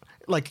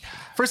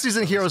 first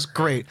season of Heroes,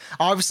 great.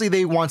 Obviously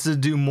they wanted to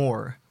do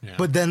more,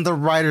 but then the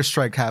writer's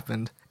strike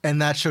happened, and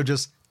that show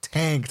just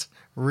tanked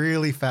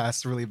really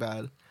fast, really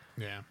bad.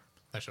 Yeah,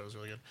 that show was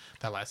really good.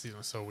 That last season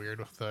was so weird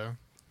with the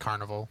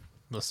carnival,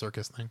 the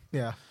circus thing.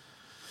 Yeah.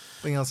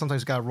 But,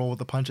 sometimes you gotta roll with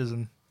the punches,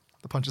 and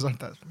the punches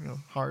aren't that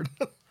hard.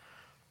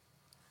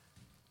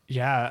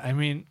 Yeah, I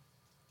mean,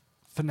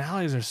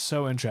 finales are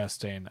so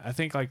interesting. I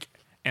think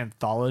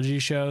anthology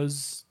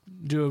shows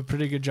do a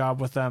pretty good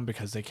job with them,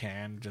 because they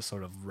can just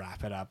sort of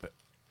wrap it up.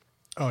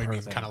 Oh, you mean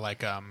Everything. kind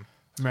of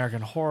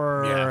American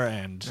Horror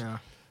and a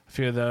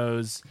few of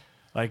those.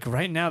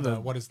 Right now,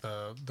 what is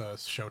the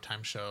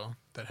Showtime show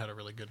that had a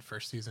really good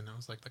first season? It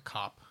was the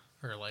cop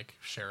or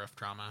sheriff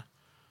drama.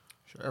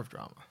 Sheriff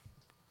drama.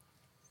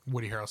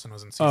 Woody Harrelson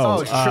was in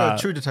season.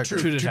 True Detective.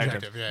 True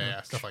Detective.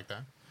 Yeah, stuff like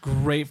that.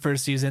 Great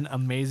first season,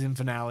 amazing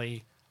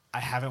finale.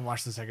 I haven't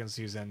watched the second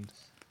season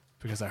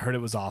because I heard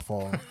it was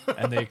awful,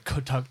 and they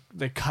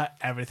cut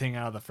everything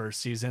out of the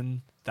first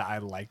season that I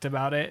liked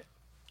about it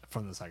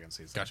from the second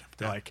season. Gotcha.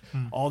 They're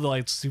all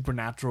the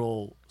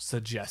supernatural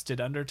suggested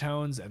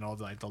undertones and all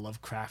the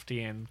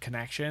Lovecraftian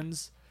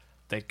connections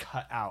they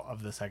cut out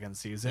of the second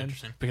season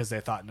because they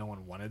thought no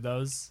one wanted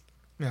those.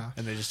 Yeah.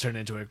 And they just turned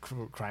it into a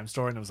crime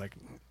story, and it was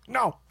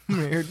no.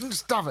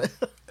 Stop it.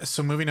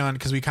 So moving on,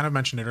 because we kind of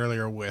mentioned it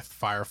earlier with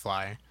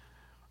Firefly,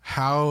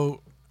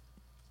 how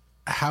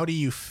do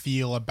you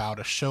feel about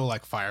a show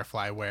like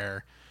Firefly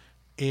where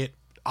it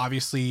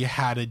obviously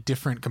had a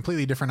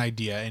completely different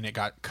idea and it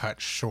got cut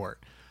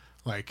short?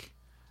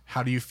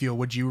 How do you feel?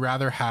 Would you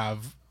rather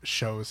have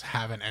shows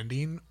have an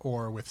ending,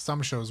 or with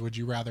some shows, would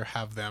you rather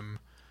have them,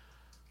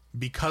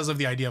 because of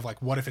the idea of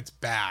what if it's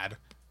bad,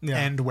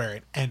 end where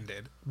it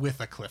ended with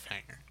a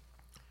cliffhanger?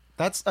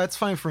 That's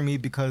fine for me,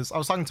 because I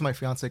was talking to my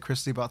fiance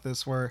Christy about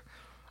this, where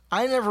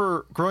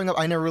growing up,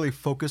 I never really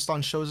focused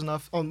on shows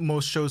enough, on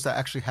most shows that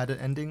actually had an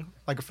ending,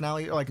 like a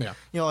finale, I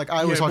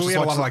always watched. We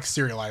had a lot of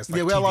serialized, we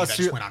had TV a lot that of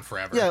just went on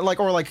forever. Yeah,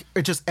 or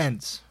it just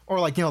ends, or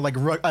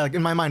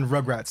in my mind,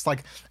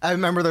 Rugrats. I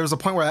remember there was a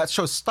point where that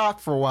show stopped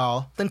for a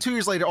while, then 2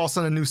 years later, all of a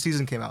sudden a new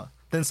season came out.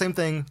 Then same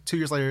thing, 2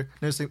 years later,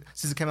 new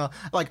season came out.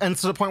 And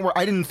to the point where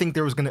I didn't think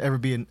there was going to ever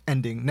be an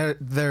ending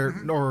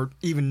or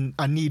even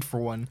a need for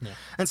one. Yeah.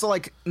 And so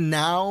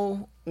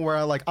now where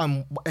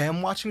I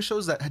am watching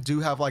shows that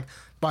do have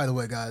by the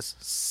way, guys,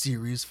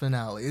 series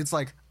finale. It's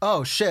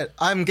oh shit,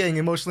 I'm getting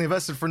emotionally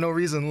invested for no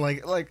reason.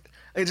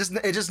 It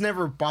just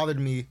never bothered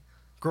me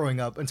growing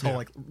up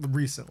until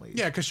recently.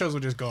 Yeah, because shows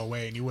would just go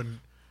away and you wouldn't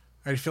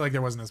I feel like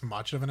there wasn't as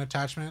much of an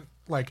attachment,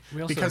 like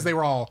We also- because they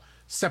were all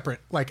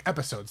separate like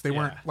episodes. They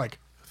weren't Yeah. like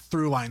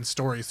through line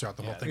stories throughout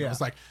the whole thing. It Yeah.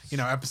 was like,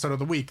 episode of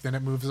the week, then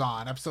it moves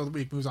on. Episode of the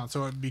week moves on.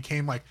 So it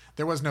became like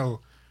there was no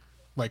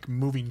like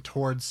moving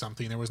towards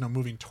something. There was no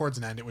moving towards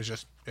an end. It was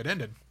just it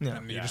ended, Yeah.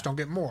 and you Yeah. just don't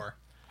get more.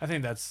 I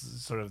think that's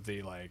sort of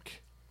the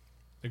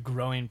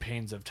growing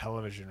pains of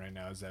television right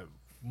now, is that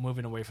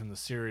moving away from the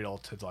serial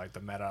to like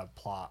the meta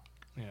plot,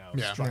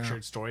 Yeah.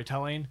 structured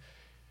storytelling.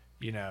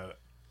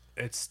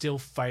 It's still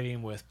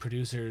fighting with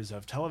producers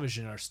of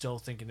television are still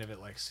thinking of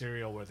it like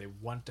serial, where they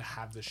want to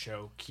have the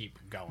show keep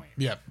going.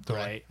 Yeah, totally.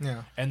 Right.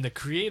 Yeah. And the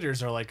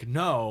creators are like,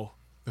 no,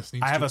 This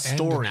needs I have to a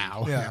story end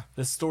now. Yeah.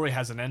 the story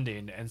has an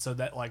ending, and so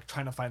that like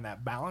trying to find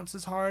that balance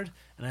is hard,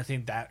 and I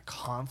think that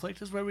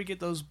conflict is where we get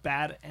those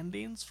bad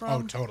endings Oh,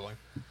 from. totally.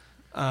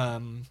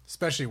 Um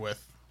Especially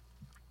with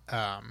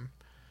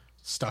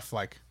stuff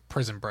like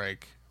Prison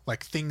Break,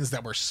 like things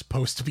that were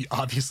supposed to be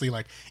obviously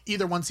like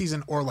either one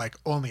season or like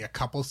only a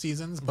couple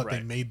seasons, but they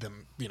Right. made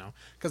them,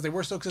 because they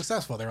were so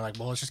successful. They were like,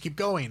 well, let's just keep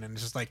going, and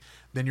it's just like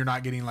then you're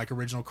not getting like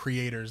original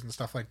creators and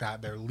stuff like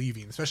that. They're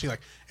leaving, especially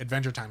like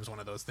Adventure Time is one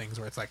of those things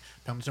where it's like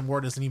Pendleton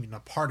Ward isn't even a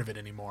part of it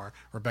anymore.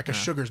 Rebecca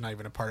Sugar's not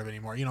even a part of it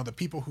anymore. The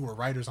people who were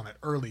writers on it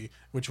early,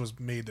 which was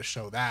made the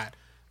show that,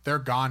 they're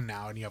gone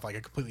now, and you have like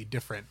a completely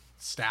different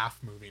staff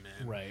moving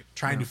in, Right.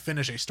 trying to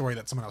finish a story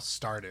that someone else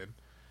started.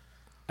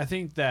 I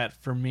think that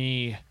for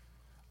me,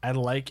 I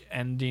like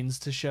endings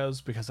to shows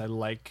because I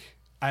like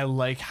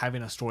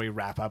having a story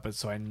wrap up, and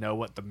so I know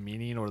what the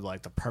meaning or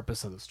like the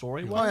purpose of the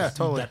story was. Oh yeah,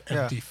 totally. That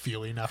Yeah. empty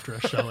feeling after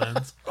a show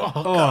ends. Oh,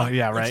 Oh,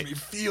 yeah, makes right. me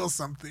feel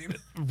something.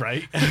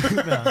 Right.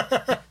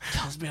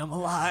 Tells me I'm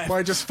alive. Well,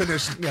 I just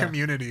finished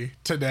Community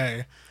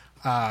today.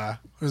 It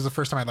was the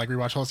first time I'd like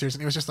rewatched all the series,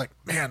 and it was just like,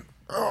 man,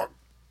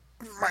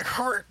 my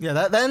heart. Yeah,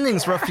 that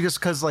ending's rough just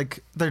because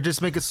like they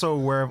just make it so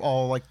aware of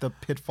all like the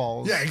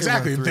pitfalls. Yeah, they went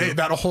exactly. through.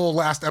 That whole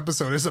last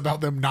episode is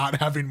about them not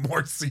having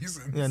more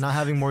seasons. Yeah, not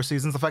having more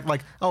seasons. The fact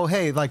like, oh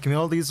hey, like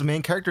these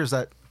main characters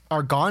that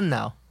are gone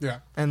now, Yeah.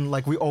 and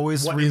like we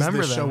always What is remember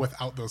this them. show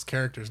without those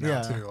characters now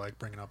Yeah. too? Like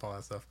bringing up all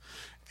that stuff,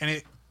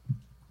 and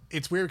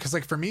it's weird because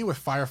like for me with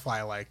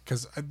Firefly, like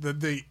because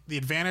the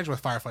advantage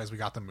with Firefly is we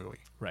got the movie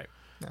Right.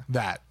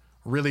 that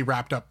really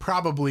wrapped up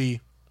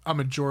probably a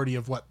majority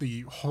of what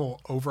the whole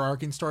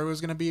overarching story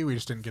was going to be. We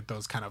just didn't get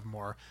those kind of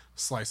more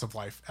slice of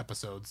life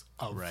episodes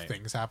of Right.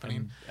 things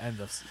happening. And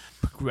the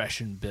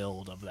progression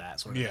build of that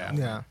sort of Yeah. thing.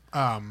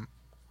 Yeah,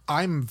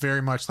 I'm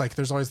very much like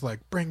there's always like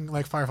bring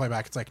like Firefly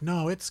back. It's like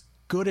no, it's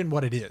good in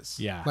what it is.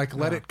 Yeah. like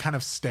let it kind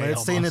of stay. let it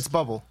stay in almost. its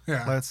bubble.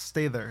 Yeah. Let's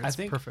stay there. It's I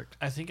think perfect.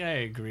 I think I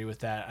agree with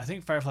that. I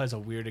think Firefly is a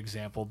weird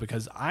example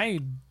because I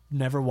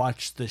never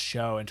watched the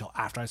show until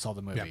after I saw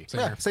the Yeah, movie. same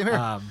Yeah, here. same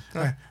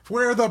here.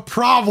 We're the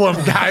problem,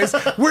 guys.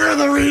 We're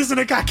the reason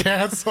it got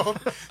canceled.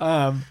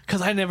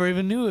 Because I never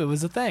even knew it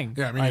was a thing.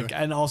 Yeah, me like, neither.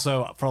 and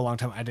also for a long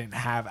time I didn't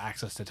have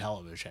access to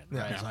television. Yeah.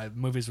 Right? Yeah. So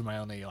movies were my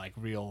only like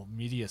real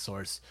media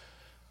source.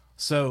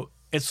 So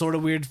it's sort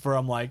of weird for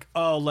I'm like,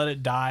 oh, let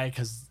it die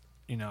because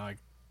like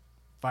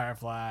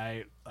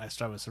Firefly. I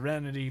start with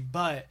Serenity,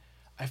 but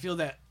I feel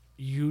that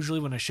usually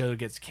when a show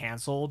gets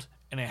canceled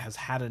and it has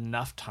had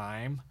enough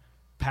time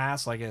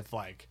pass, like if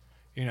like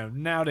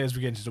nowadays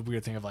we get into the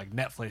weird thing of like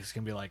Netflix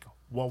can be like,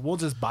 well, we'll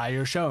just buy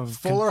your show. And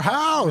Fuller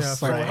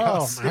House. Yeah, Like, Fuller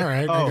House. all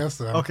right, I Oh, guess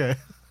so. okay.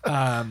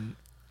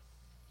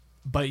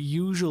 But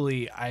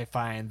usually I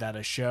find that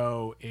a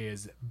show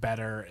is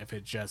better if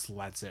it just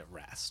lets it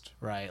rest,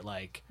 right?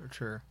 Like, For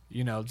sure.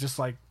 just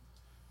like,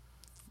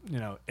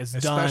 it's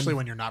Especially done.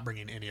 when you're not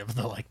bringing any of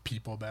the like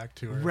people back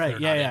to it. Right,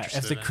 yeah.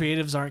 If the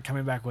creatives aren't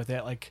coming back with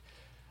it, like,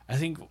 I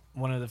think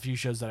one of the few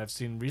shows that I've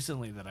seen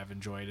recently that I've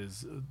enjoyed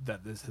is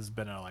that this has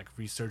been a like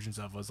resurgence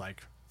of was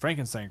like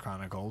Frankenstein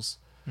Chronicles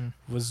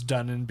was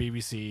done in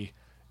BBC.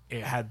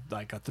 It had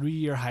like a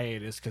 3-year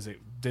hiatus because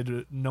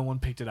no one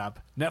picked it up.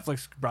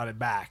 Netflix brought it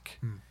back,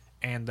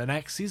 and the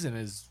next season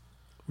is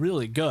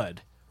really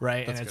good,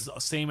 right? That's and it's good.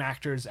 the same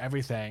actors,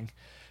 everything,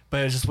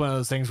 but it's just one of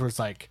those things where it's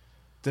like,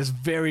 this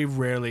very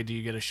rarely do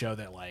you get a show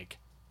that like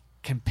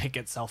can pick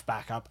itself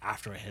back up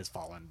after it has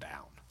fallen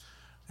down.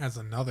 As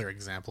another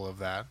example of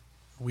that,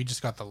 we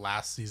just got the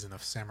last season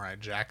of Samurai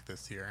Jack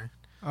this year.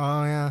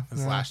 Oh yeah.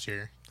 This yeah. last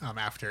year,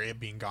 after it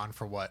being gone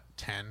for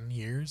 10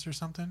 years or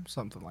something.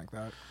 Something like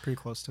that. Pretty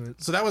close to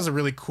it. So that was a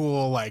really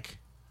cool like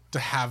to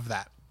have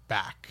that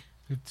back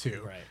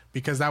too, Right.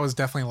 because that was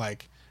definitely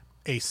like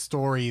a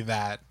story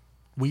that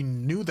we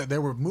knew that they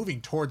were moving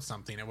towards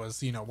something. It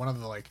was one of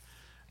the like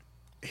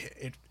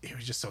it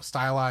was just so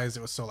stylized.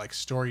 It was so like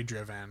story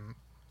driven.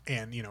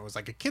 And it was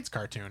like a kid's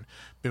cartoon,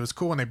 but it was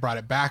cool when they brought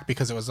it back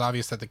because it was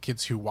obvious that the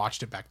kids who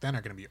watched it back then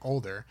are going to be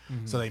older.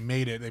 So they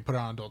put it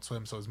on Adult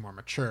Swim, so it was more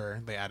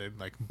mature. They added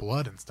like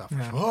blood and stuff.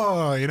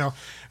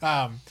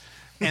 Yeah.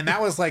 And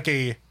that was like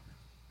a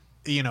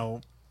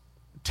 10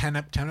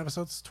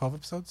 episodes, 12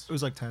 episodes. It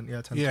was like 10.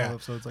 Yeah, 10, 12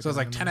 episodes. So it was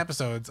like 10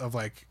 episodes of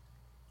like,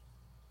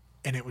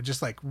 and it would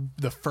just like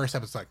the first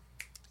episode like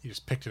you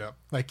just picked it up.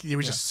 Like it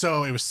was just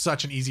so it was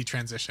such an easy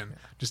transition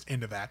just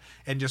into that,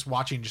 and just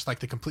watching just like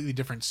the completely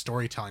different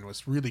storytelling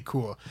was really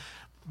cool.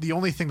 The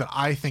only thing that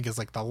I think is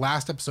like the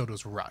last episode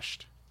was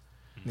rushed,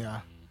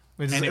 Yeah.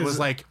 and it was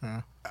like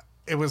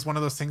it was one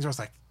of those things where I was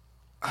like,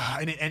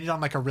 and it ended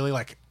on like a really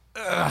like,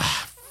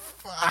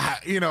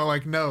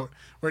 like note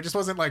where it just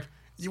wasn't like.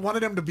 You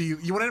wanted him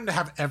to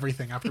have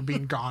everything after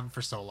being gone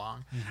for so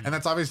long, and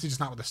that's obviously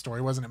just not what the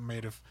story was, and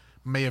it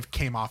may have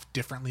came off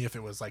differently if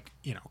it was like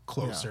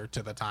closer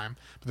to the time.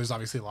 But there's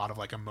obviously a lot of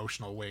like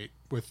emotional weight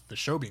with the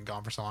show being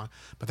gone for so long.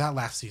 But that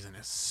last season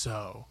is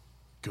so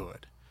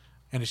good,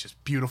 and it's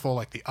just beautiful.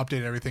 Like they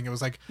updated everything. It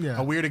was like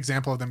a weird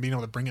example of them being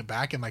able to bring it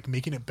back and like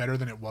making it better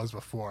than it was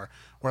before.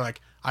 Where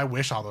like I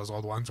wish all those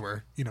old ones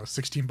were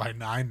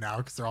 16:9 now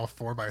because they're all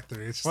 4:3.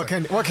 It's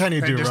just What can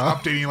you do, just Rob?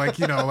 updating like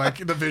like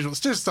the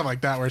visuals, just stuff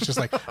like that. Where it's just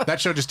like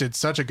that show just did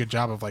such a good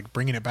job of like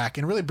bringing it back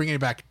and really bringing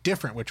it back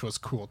different, which was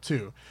cool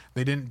too.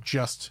 They didn't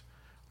just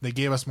they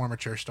gave us more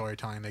mature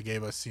storytelling. They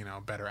gave us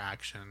better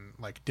action,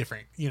 like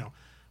different.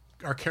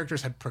 Our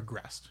characters had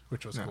progressed,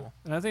 which was cool.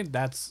 And I think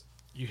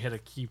you hit a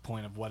key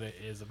point of what it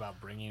is about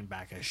bringing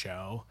back a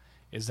show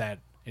is that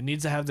it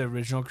needs to have the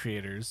original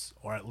creators,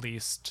 or at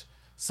least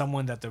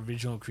someone that the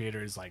original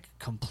creator is like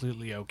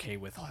completely okay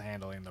with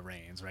handling the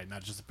reins, right?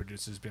 Not just the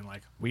producers being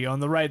like, we own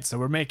the rights, so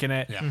we're making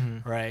it,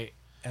 right?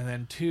 And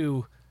then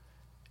 2,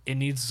 it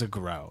needs to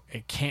grow.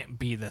 It can't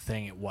be the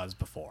thing it was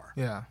before.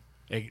 Yeah.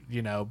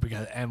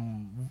 Because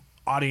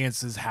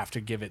audiences have to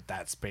give it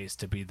that space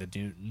to be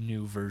the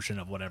new version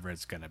of whatever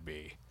it's going to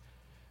be.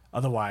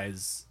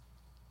 Otherwise,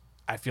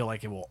 I feel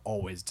like it will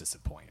always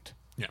disappoint.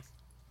 Yeah.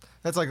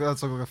 That's like a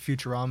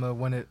Futurama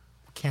when it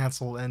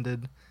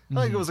ended.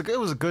 Like it was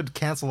a good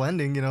cancel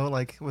ending,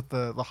 like with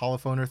the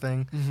holophoner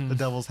thing, the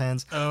devil's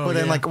hands. Oh, but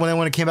then like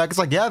when it came back, it's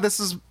like, this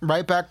is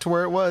right back to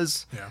where it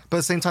was. Yeah. But at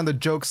the same time, the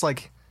jokes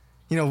like,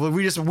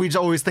 we just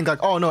always think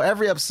like, oh no,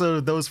 every episode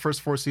of those first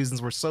 4 seasons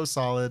were so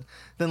solid.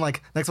 Then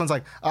like next one's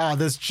like,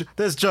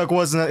 this joke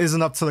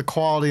isn't up to the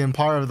quality and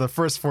par of the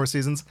first 4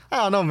 seasons. I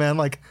don't know, man.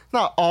 Like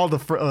not all the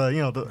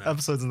the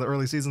episodes in the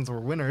early seasons were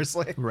winners.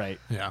 Like Right.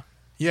 Yeah.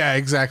 Yeah.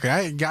 Exactly.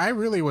 I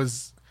really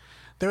was.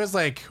 There was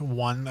like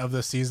one of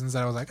the seasons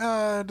that I was like,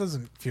 it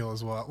doesn't feel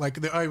as well. Like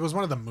it was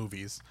one of the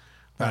movies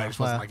that I just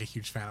wasn't like a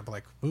huge fan of. But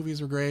like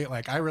movies were great.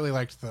 Like I really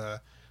liked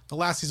the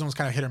last season was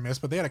kind of hit or miss,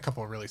 but they had a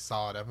couple of really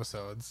solid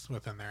episodes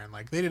within there, and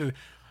like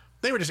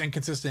they were just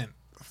inconsistent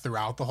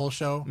throughout the whole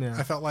show. Yeah.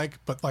 I felt like,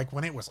 but like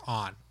when it was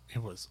on,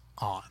 it was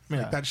on.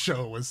 Yeah. Like that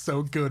show was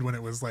so good when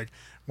it was like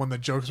when the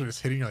jokes were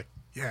just hitting. You're like,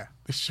 yeah,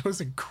 this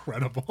show's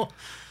incredible.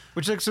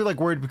 which is actually like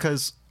weird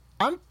because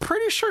I'm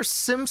pretty sure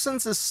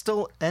Simpsons is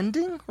still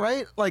ending,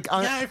 right? Like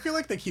Yeah, I feel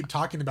like they keep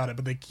talking about it,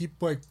 but they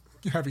keep like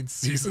having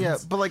seasons. Yeah,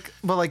 but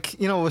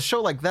a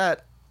show like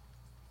that,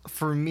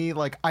 for me,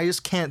 like I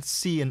just can't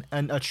see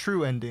a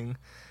true ending,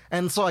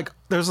 and so like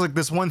there's like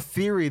this one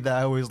theory that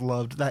I always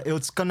loved that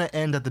it's gonna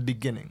end at the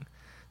beginning,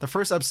 the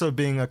first episode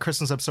being a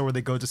Christmas episode where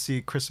they go to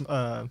see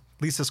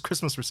Lisa's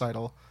Christmas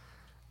recital,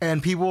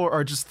 and people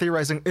are just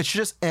theorizing it should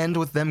just end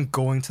with them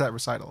going to that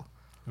recital.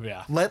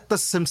 Yeah. Let the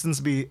Simpsons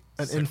be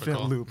an Cyclical.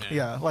 infinite loop.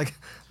 Yeah, like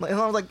and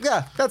I was like,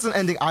 yeah, that's an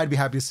ending I'd be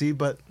happy to see,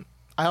 but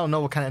I don't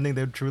know what kind of ending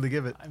they would truly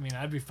give it. I mean,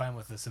 I'd be fine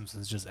with The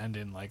Simpsons just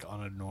ending like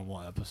on a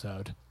normal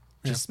episode.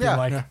 Yeah. Just be Yeah.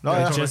 like, Yeah. Oh,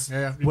 yeah. just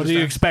Yeah. what do you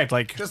expect?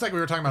 Like, Just like we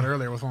were talking about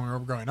earlier with when we were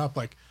growing up,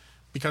 like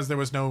because there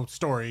was no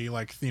story,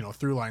 like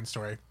through line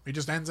story, it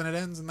just ends and it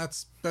ends, and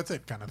that's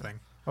it, kind of thing.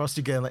 Or else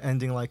you get like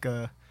ending like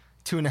a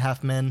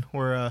 2.5 Men,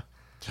 where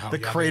the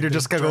yeah, creator they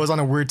just drop- goes on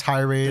a weird They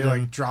tirade.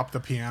 like and drop the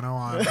piano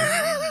on.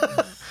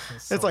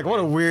 it's like what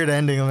a weird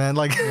ending, man.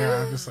 Like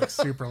Yeah, just like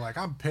super like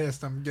I'm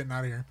pissed. I'm getting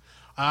out of here.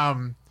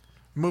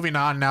 Moving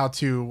on now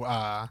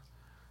to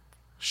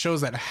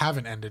shows that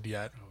haven't ended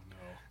yet. oh no.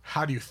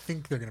 How do you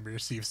think they're going to be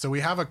received? So we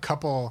have a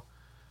couple.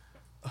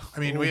 I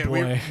mean, Oh, we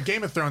boy.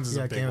 Game of Thrones is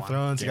yeah, a big Game one. of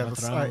Thrones. Game You got of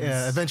this, Thrones.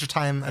 Adventure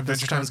Time.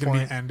 Adventure Time's Time's going to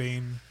point. be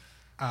ending.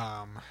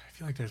 I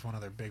feel like there's one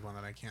other big one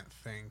that I can't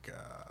think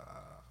of.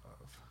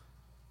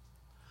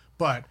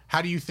 But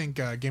how do you think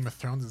Game of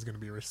Thrones is going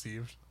to be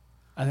received?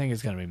 I think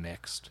it's gonna be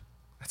mixed.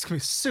 It's gonna be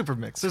super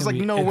mixed. There's gonna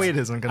like be- no it's- way it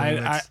isn't gonna be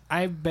I mixed.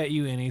 I bet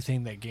you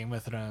anything that Game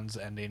of Thrones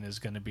ending is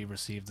gonna be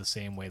received the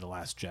same way The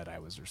Last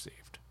Jedi was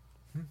received.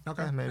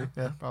 Okay, Yeah, maybe.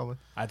 Yeah, probably.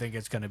 I think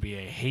it's gonna be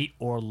a hate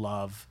or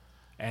love,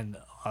 and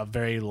a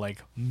very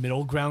like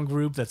middle ground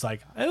group that's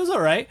like it was all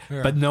right,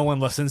 Yeah. but no one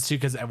listens to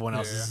because everyone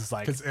else is just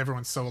like because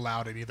everyone's so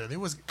loud at either it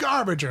was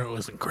garbage or it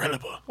was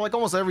incredible. Like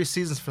almost every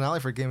season's finale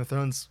for Game of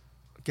Thrones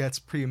gets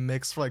pretty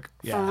mixed for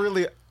Yeah.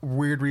 really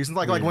weird reasons.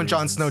 Like Weird when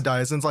Jon reasons. Snow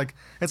dies, and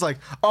it's like,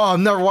 oh,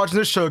 I'm never watching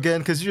this show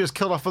again because you just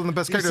killed off one of the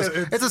best You characters.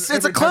 said It's a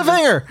every time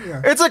cliffhanger.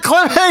 yeah. It's a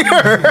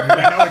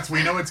cliffhanger.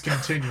 we know it's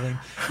continuing.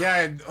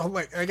 Yeah,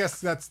 like I guess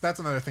that's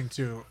another thing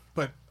too.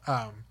 But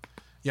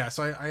yeah,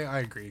 so I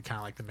agree, kind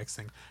of like the mixed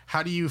thing.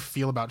 How do you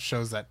feel about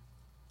shows that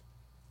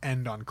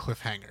end on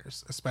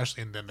cliffhangers,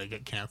 especially and then they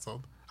get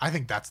canceled? I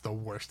think that's the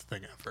worst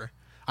thing ever.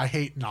 I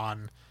hate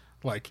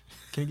like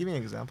Can you give me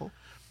an example?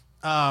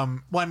 Well,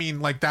 I mean,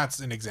 like that's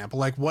an example.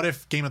 Like, what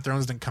if Game of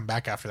Thrones didn't come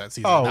back after that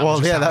season? Oh, That well,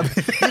 was just yeah,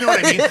 happening? You know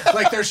what I mean?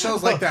 Like, there's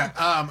shows like that.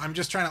 I'm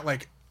just trying to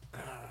like.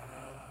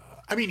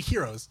 I mean,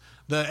 Heroes.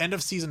 The end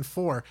of season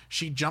 4,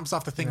 she jumps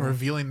off the thing,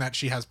 revealing that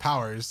she has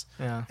powers.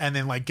 Yeah. And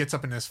then like gets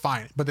up and is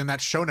fine. But then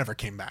that show never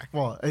came back.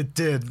 Well, it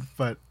did,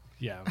 but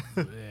Yeah.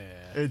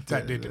 it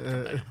That did. did come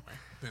back anyway.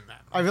 Then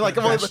that, I mean, like,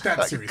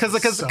 that series is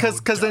so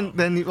because dumb.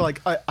 then you,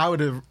 like I would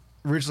have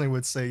originally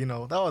would say, you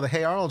know, oh, the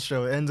Hey Arnold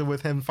show ended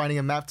with him finding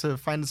a map to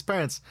find his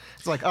parents.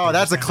 It's like, oh,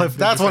 that's a cliff.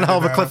 That's one hell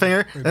of a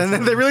cliffhanger. And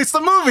then they released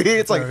the movie.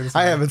 It's like,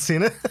 I haven't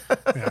seen it.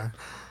 Yeah.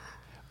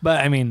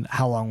 But I mean,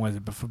 how long was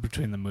it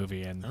between the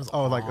movie and?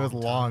 Oh, like it was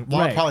long,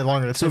 Right. probably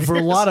longer than So 2 for a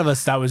years. lot of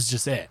us, that was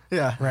just it.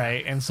 Yeah.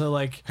 Right. And so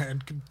like,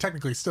 And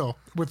technically still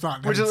with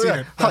not Which having is seen yeah,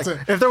 it. That's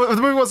like, it. if the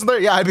movie wasn't there,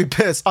 yeah, I'd be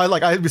pissed.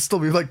 I'd still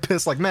be like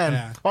pissed. Like, man,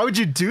 Yeah. why would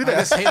you do I that?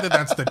 just hate that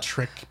that's the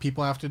trick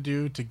people have to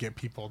do to get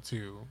people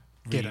to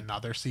get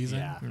another season.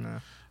 Yeah. No.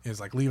 Is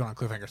like leave it on a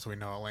cliffhanger so we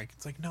know. Like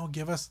it's like no,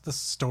 give us the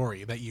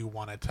story that you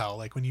want to tell.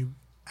 Like when you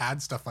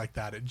add stuff like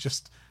that, it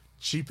just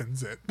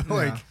cheapens it.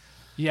 Like,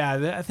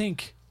 yeah, I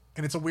think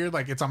and it's a weird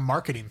like it's a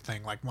marketing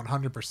thing, like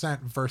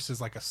 100%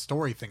 versus like a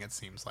story thing. It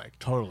seems like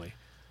totally.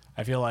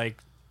 I feel like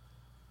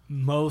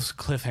most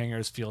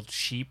cliffhangers feel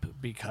cheap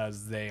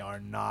because they are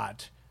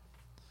not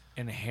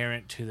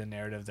inherent to the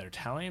narrative they're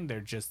telling. They're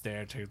just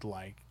there to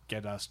like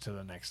get us to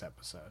the next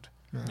episode.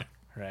 Yeah.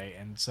 Right.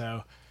 And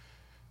so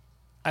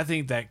I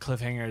think that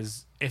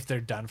cliffhangers, if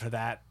they're done for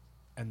that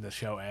and the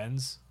show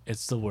ends,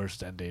 it's the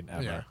worst ending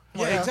ever. yeah,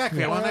 Well, exactly.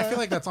 yeah. Well, and I feel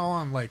like that's all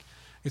on like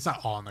it's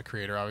not all on the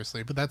creator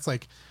obviously, but that's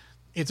like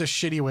it's a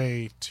shitty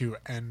way to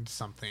end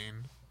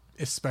something,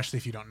 especially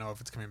if you don't know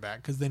if it's coming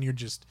back, because then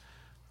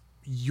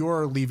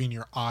you're leaving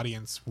your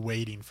audience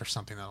waiting for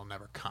something that'll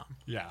never come.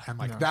 Yeah. And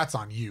like No. that's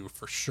on you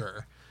for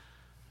sure.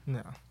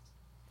 No.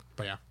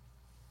 But yeah.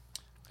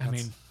 I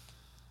mean,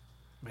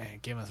 man,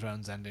 Game of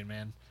Thrones ending,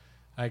 man.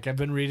 Like I've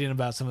been reading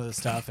about some of the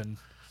stuff and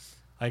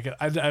like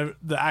the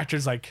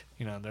actors, like,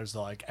 you know, there's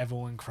like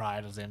everyone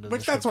cried at the end of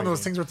Which the that's show one of those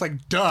beginning. things where it's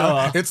like,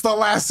 duh, it's the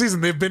last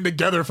season. They've been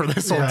together for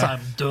this whole Yeah.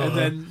 time. Duh. And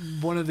then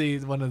one of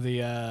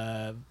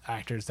the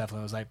actors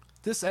definitely was like,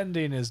 this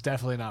ending is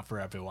definitely not for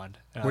everyone.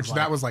 And I Which was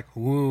that like, was like,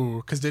 woo.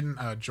 Because didn't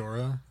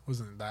Jorah,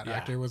 wasn't that Yeah.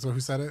 actor was who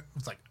said it?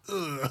 It's like,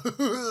 ugh.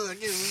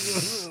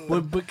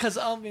 well, because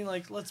I mean,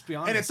 like, let's be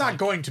honest. And it's not like,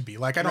 going to be.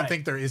 Like, I don't Right.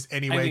 think there is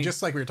any I way, mean-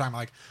 just like we were talking about,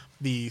 like,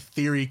 the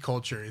theory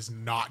culture is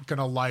not going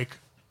to like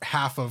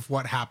half of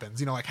what happens.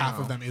 You know, like half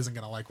of them isn't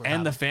going to like what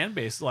And the happens. fan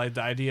base, like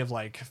the idea of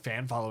like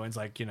fan followings,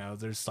 like, you know,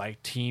 there's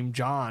like Team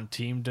John,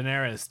 Team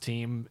Daenerys,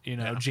 Team, you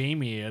know, Yeah.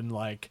 Jamie, and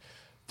like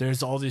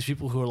there's all these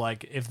people who are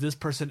like, if this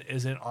person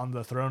isn't on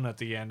the throne at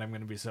the end, I'm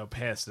gonna be so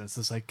pissed. And it's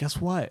just like, guess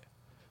what?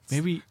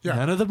 Maybe Yeah.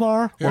 none of them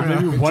are, or Yeah.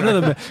 maybe one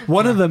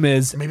of them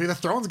is. Maybe the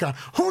throne's gone.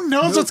 Who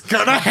knows what's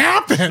going to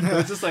happen?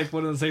 It's just like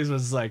one of those things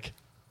was like,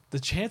 the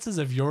chances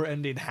of your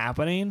ending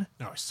happening,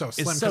 No, it's so It's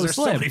slim so because there's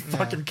so slim. many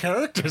fucking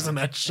characters in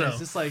that show. it's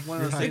just like one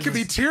of those It things. could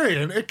be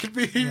Tyrion. It could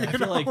be, you I feel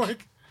know, like-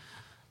 like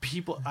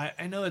People,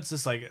 I know it's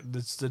just like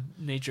it's the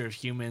nature of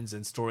humans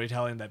and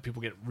storytelling that people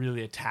get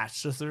really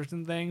attached to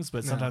certain things,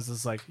 but sometimes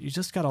it's like you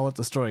just gotta let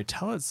the story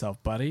tell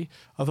itself, buddy.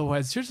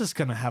 Otherwise, you're just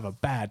gonna have a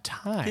bad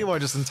time. People are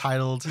just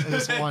entitled and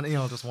just want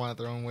it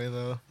their own way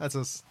though. That's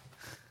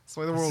the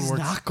way the world It's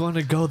works. not going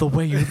to go the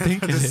way you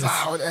think it This is. is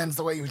how it ends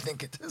the way you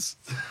think it is.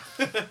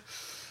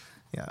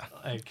 Yeah.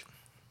 Like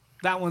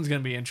that one's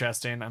gonna be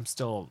interesting. I'm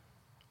still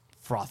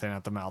frothing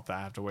at the mouth that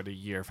I have to wait a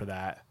year for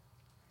that.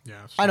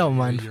 yeah, it's I don't a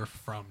mind. year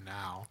from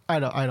now. I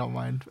don't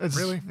mind. It's,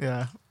 Really?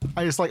 Yeah.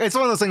 I just like it's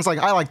one of those things like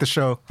I like the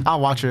show. I'll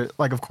watch it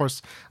like of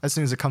course as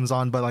soon as it comes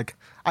on, but like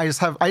I just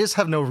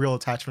have no real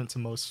attachment to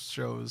most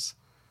shows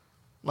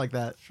like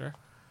that. Sure.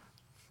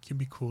 You'd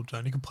be cool,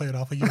 John. You can play it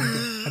off like you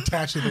can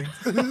attach to things.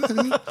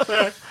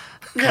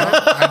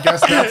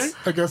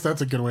 I guess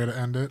that's a good way to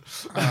end it.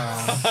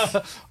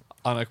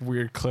 On a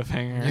weird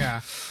cliffhanger.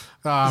 Yeah.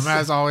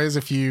 As always,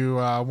 if you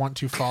want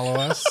to follow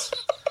us,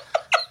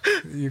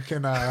 you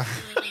can. I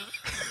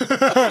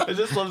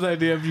just love the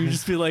idea of you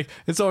just be like,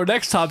 and so our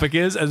next topic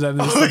is, and then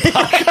there's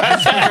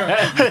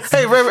the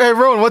Hey,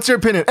 Rowan, what's your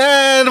opinion?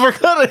 And we're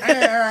gonna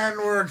And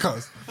we're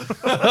close.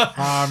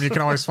 You can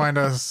always find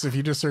us if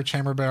you just search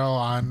Hammer Barrel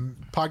on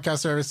podcast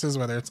services,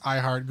 whether it's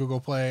iHeart, Google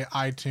Play,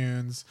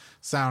 iTunes,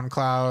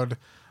 SoundCloud,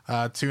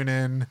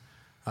 TuneIn.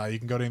 You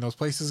can go to any of those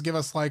places. Give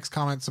us likes,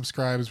 comments,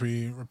 subscribes.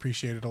 We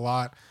appreciate it a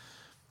lot.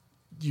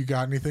 You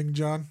got anything,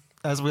 John?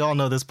 As we all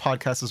know, this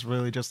podcast is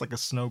really just like a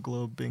snow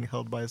globe being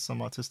held by some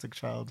autistic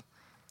child.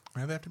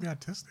 Why do they have to be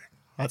autistic?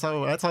 That's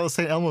how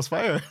St. Elmo's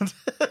fire.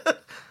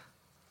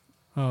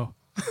 Oh.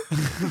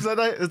 Is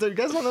that you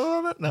guys don't know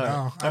about that? No.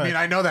 No. I mean,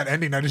 I know that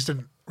ending. I just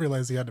didn't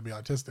realize he had to be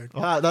autistic.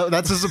 Wow,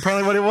 that's just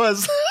apparently what it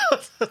was.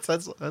 that's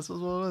what it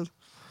was.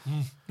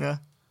 Yeah.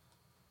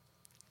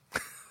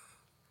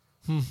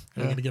 You're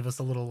going to give us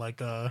a little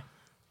like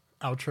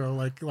outro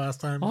like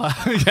last time?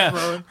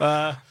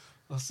 yeah.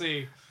 Let's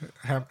see.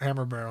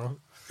 Hammer Barrel.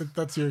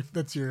 That's your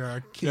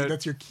key. Yeah.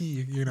 That's your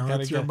key. You know, Gotta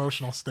that's your go.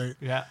 emotional state.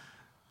 Yeah.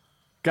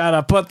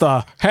 Gotta put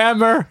the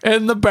hammer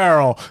in the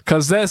barrel,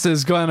 because this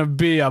is going to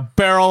be a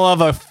barrel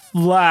of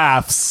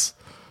laughs.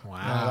 Wow.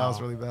 Yeah, that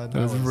was really bad.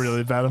 That was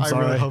really bad. I'm I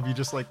sorry. really hope you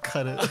just like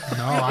cut it.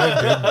 No, I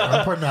didn't.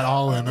 I'm putting that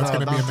all in. That's No,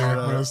 going to be in don't do there.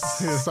 that. I'm going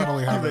to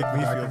subtly have You it make in the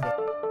me feel background.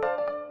 bad.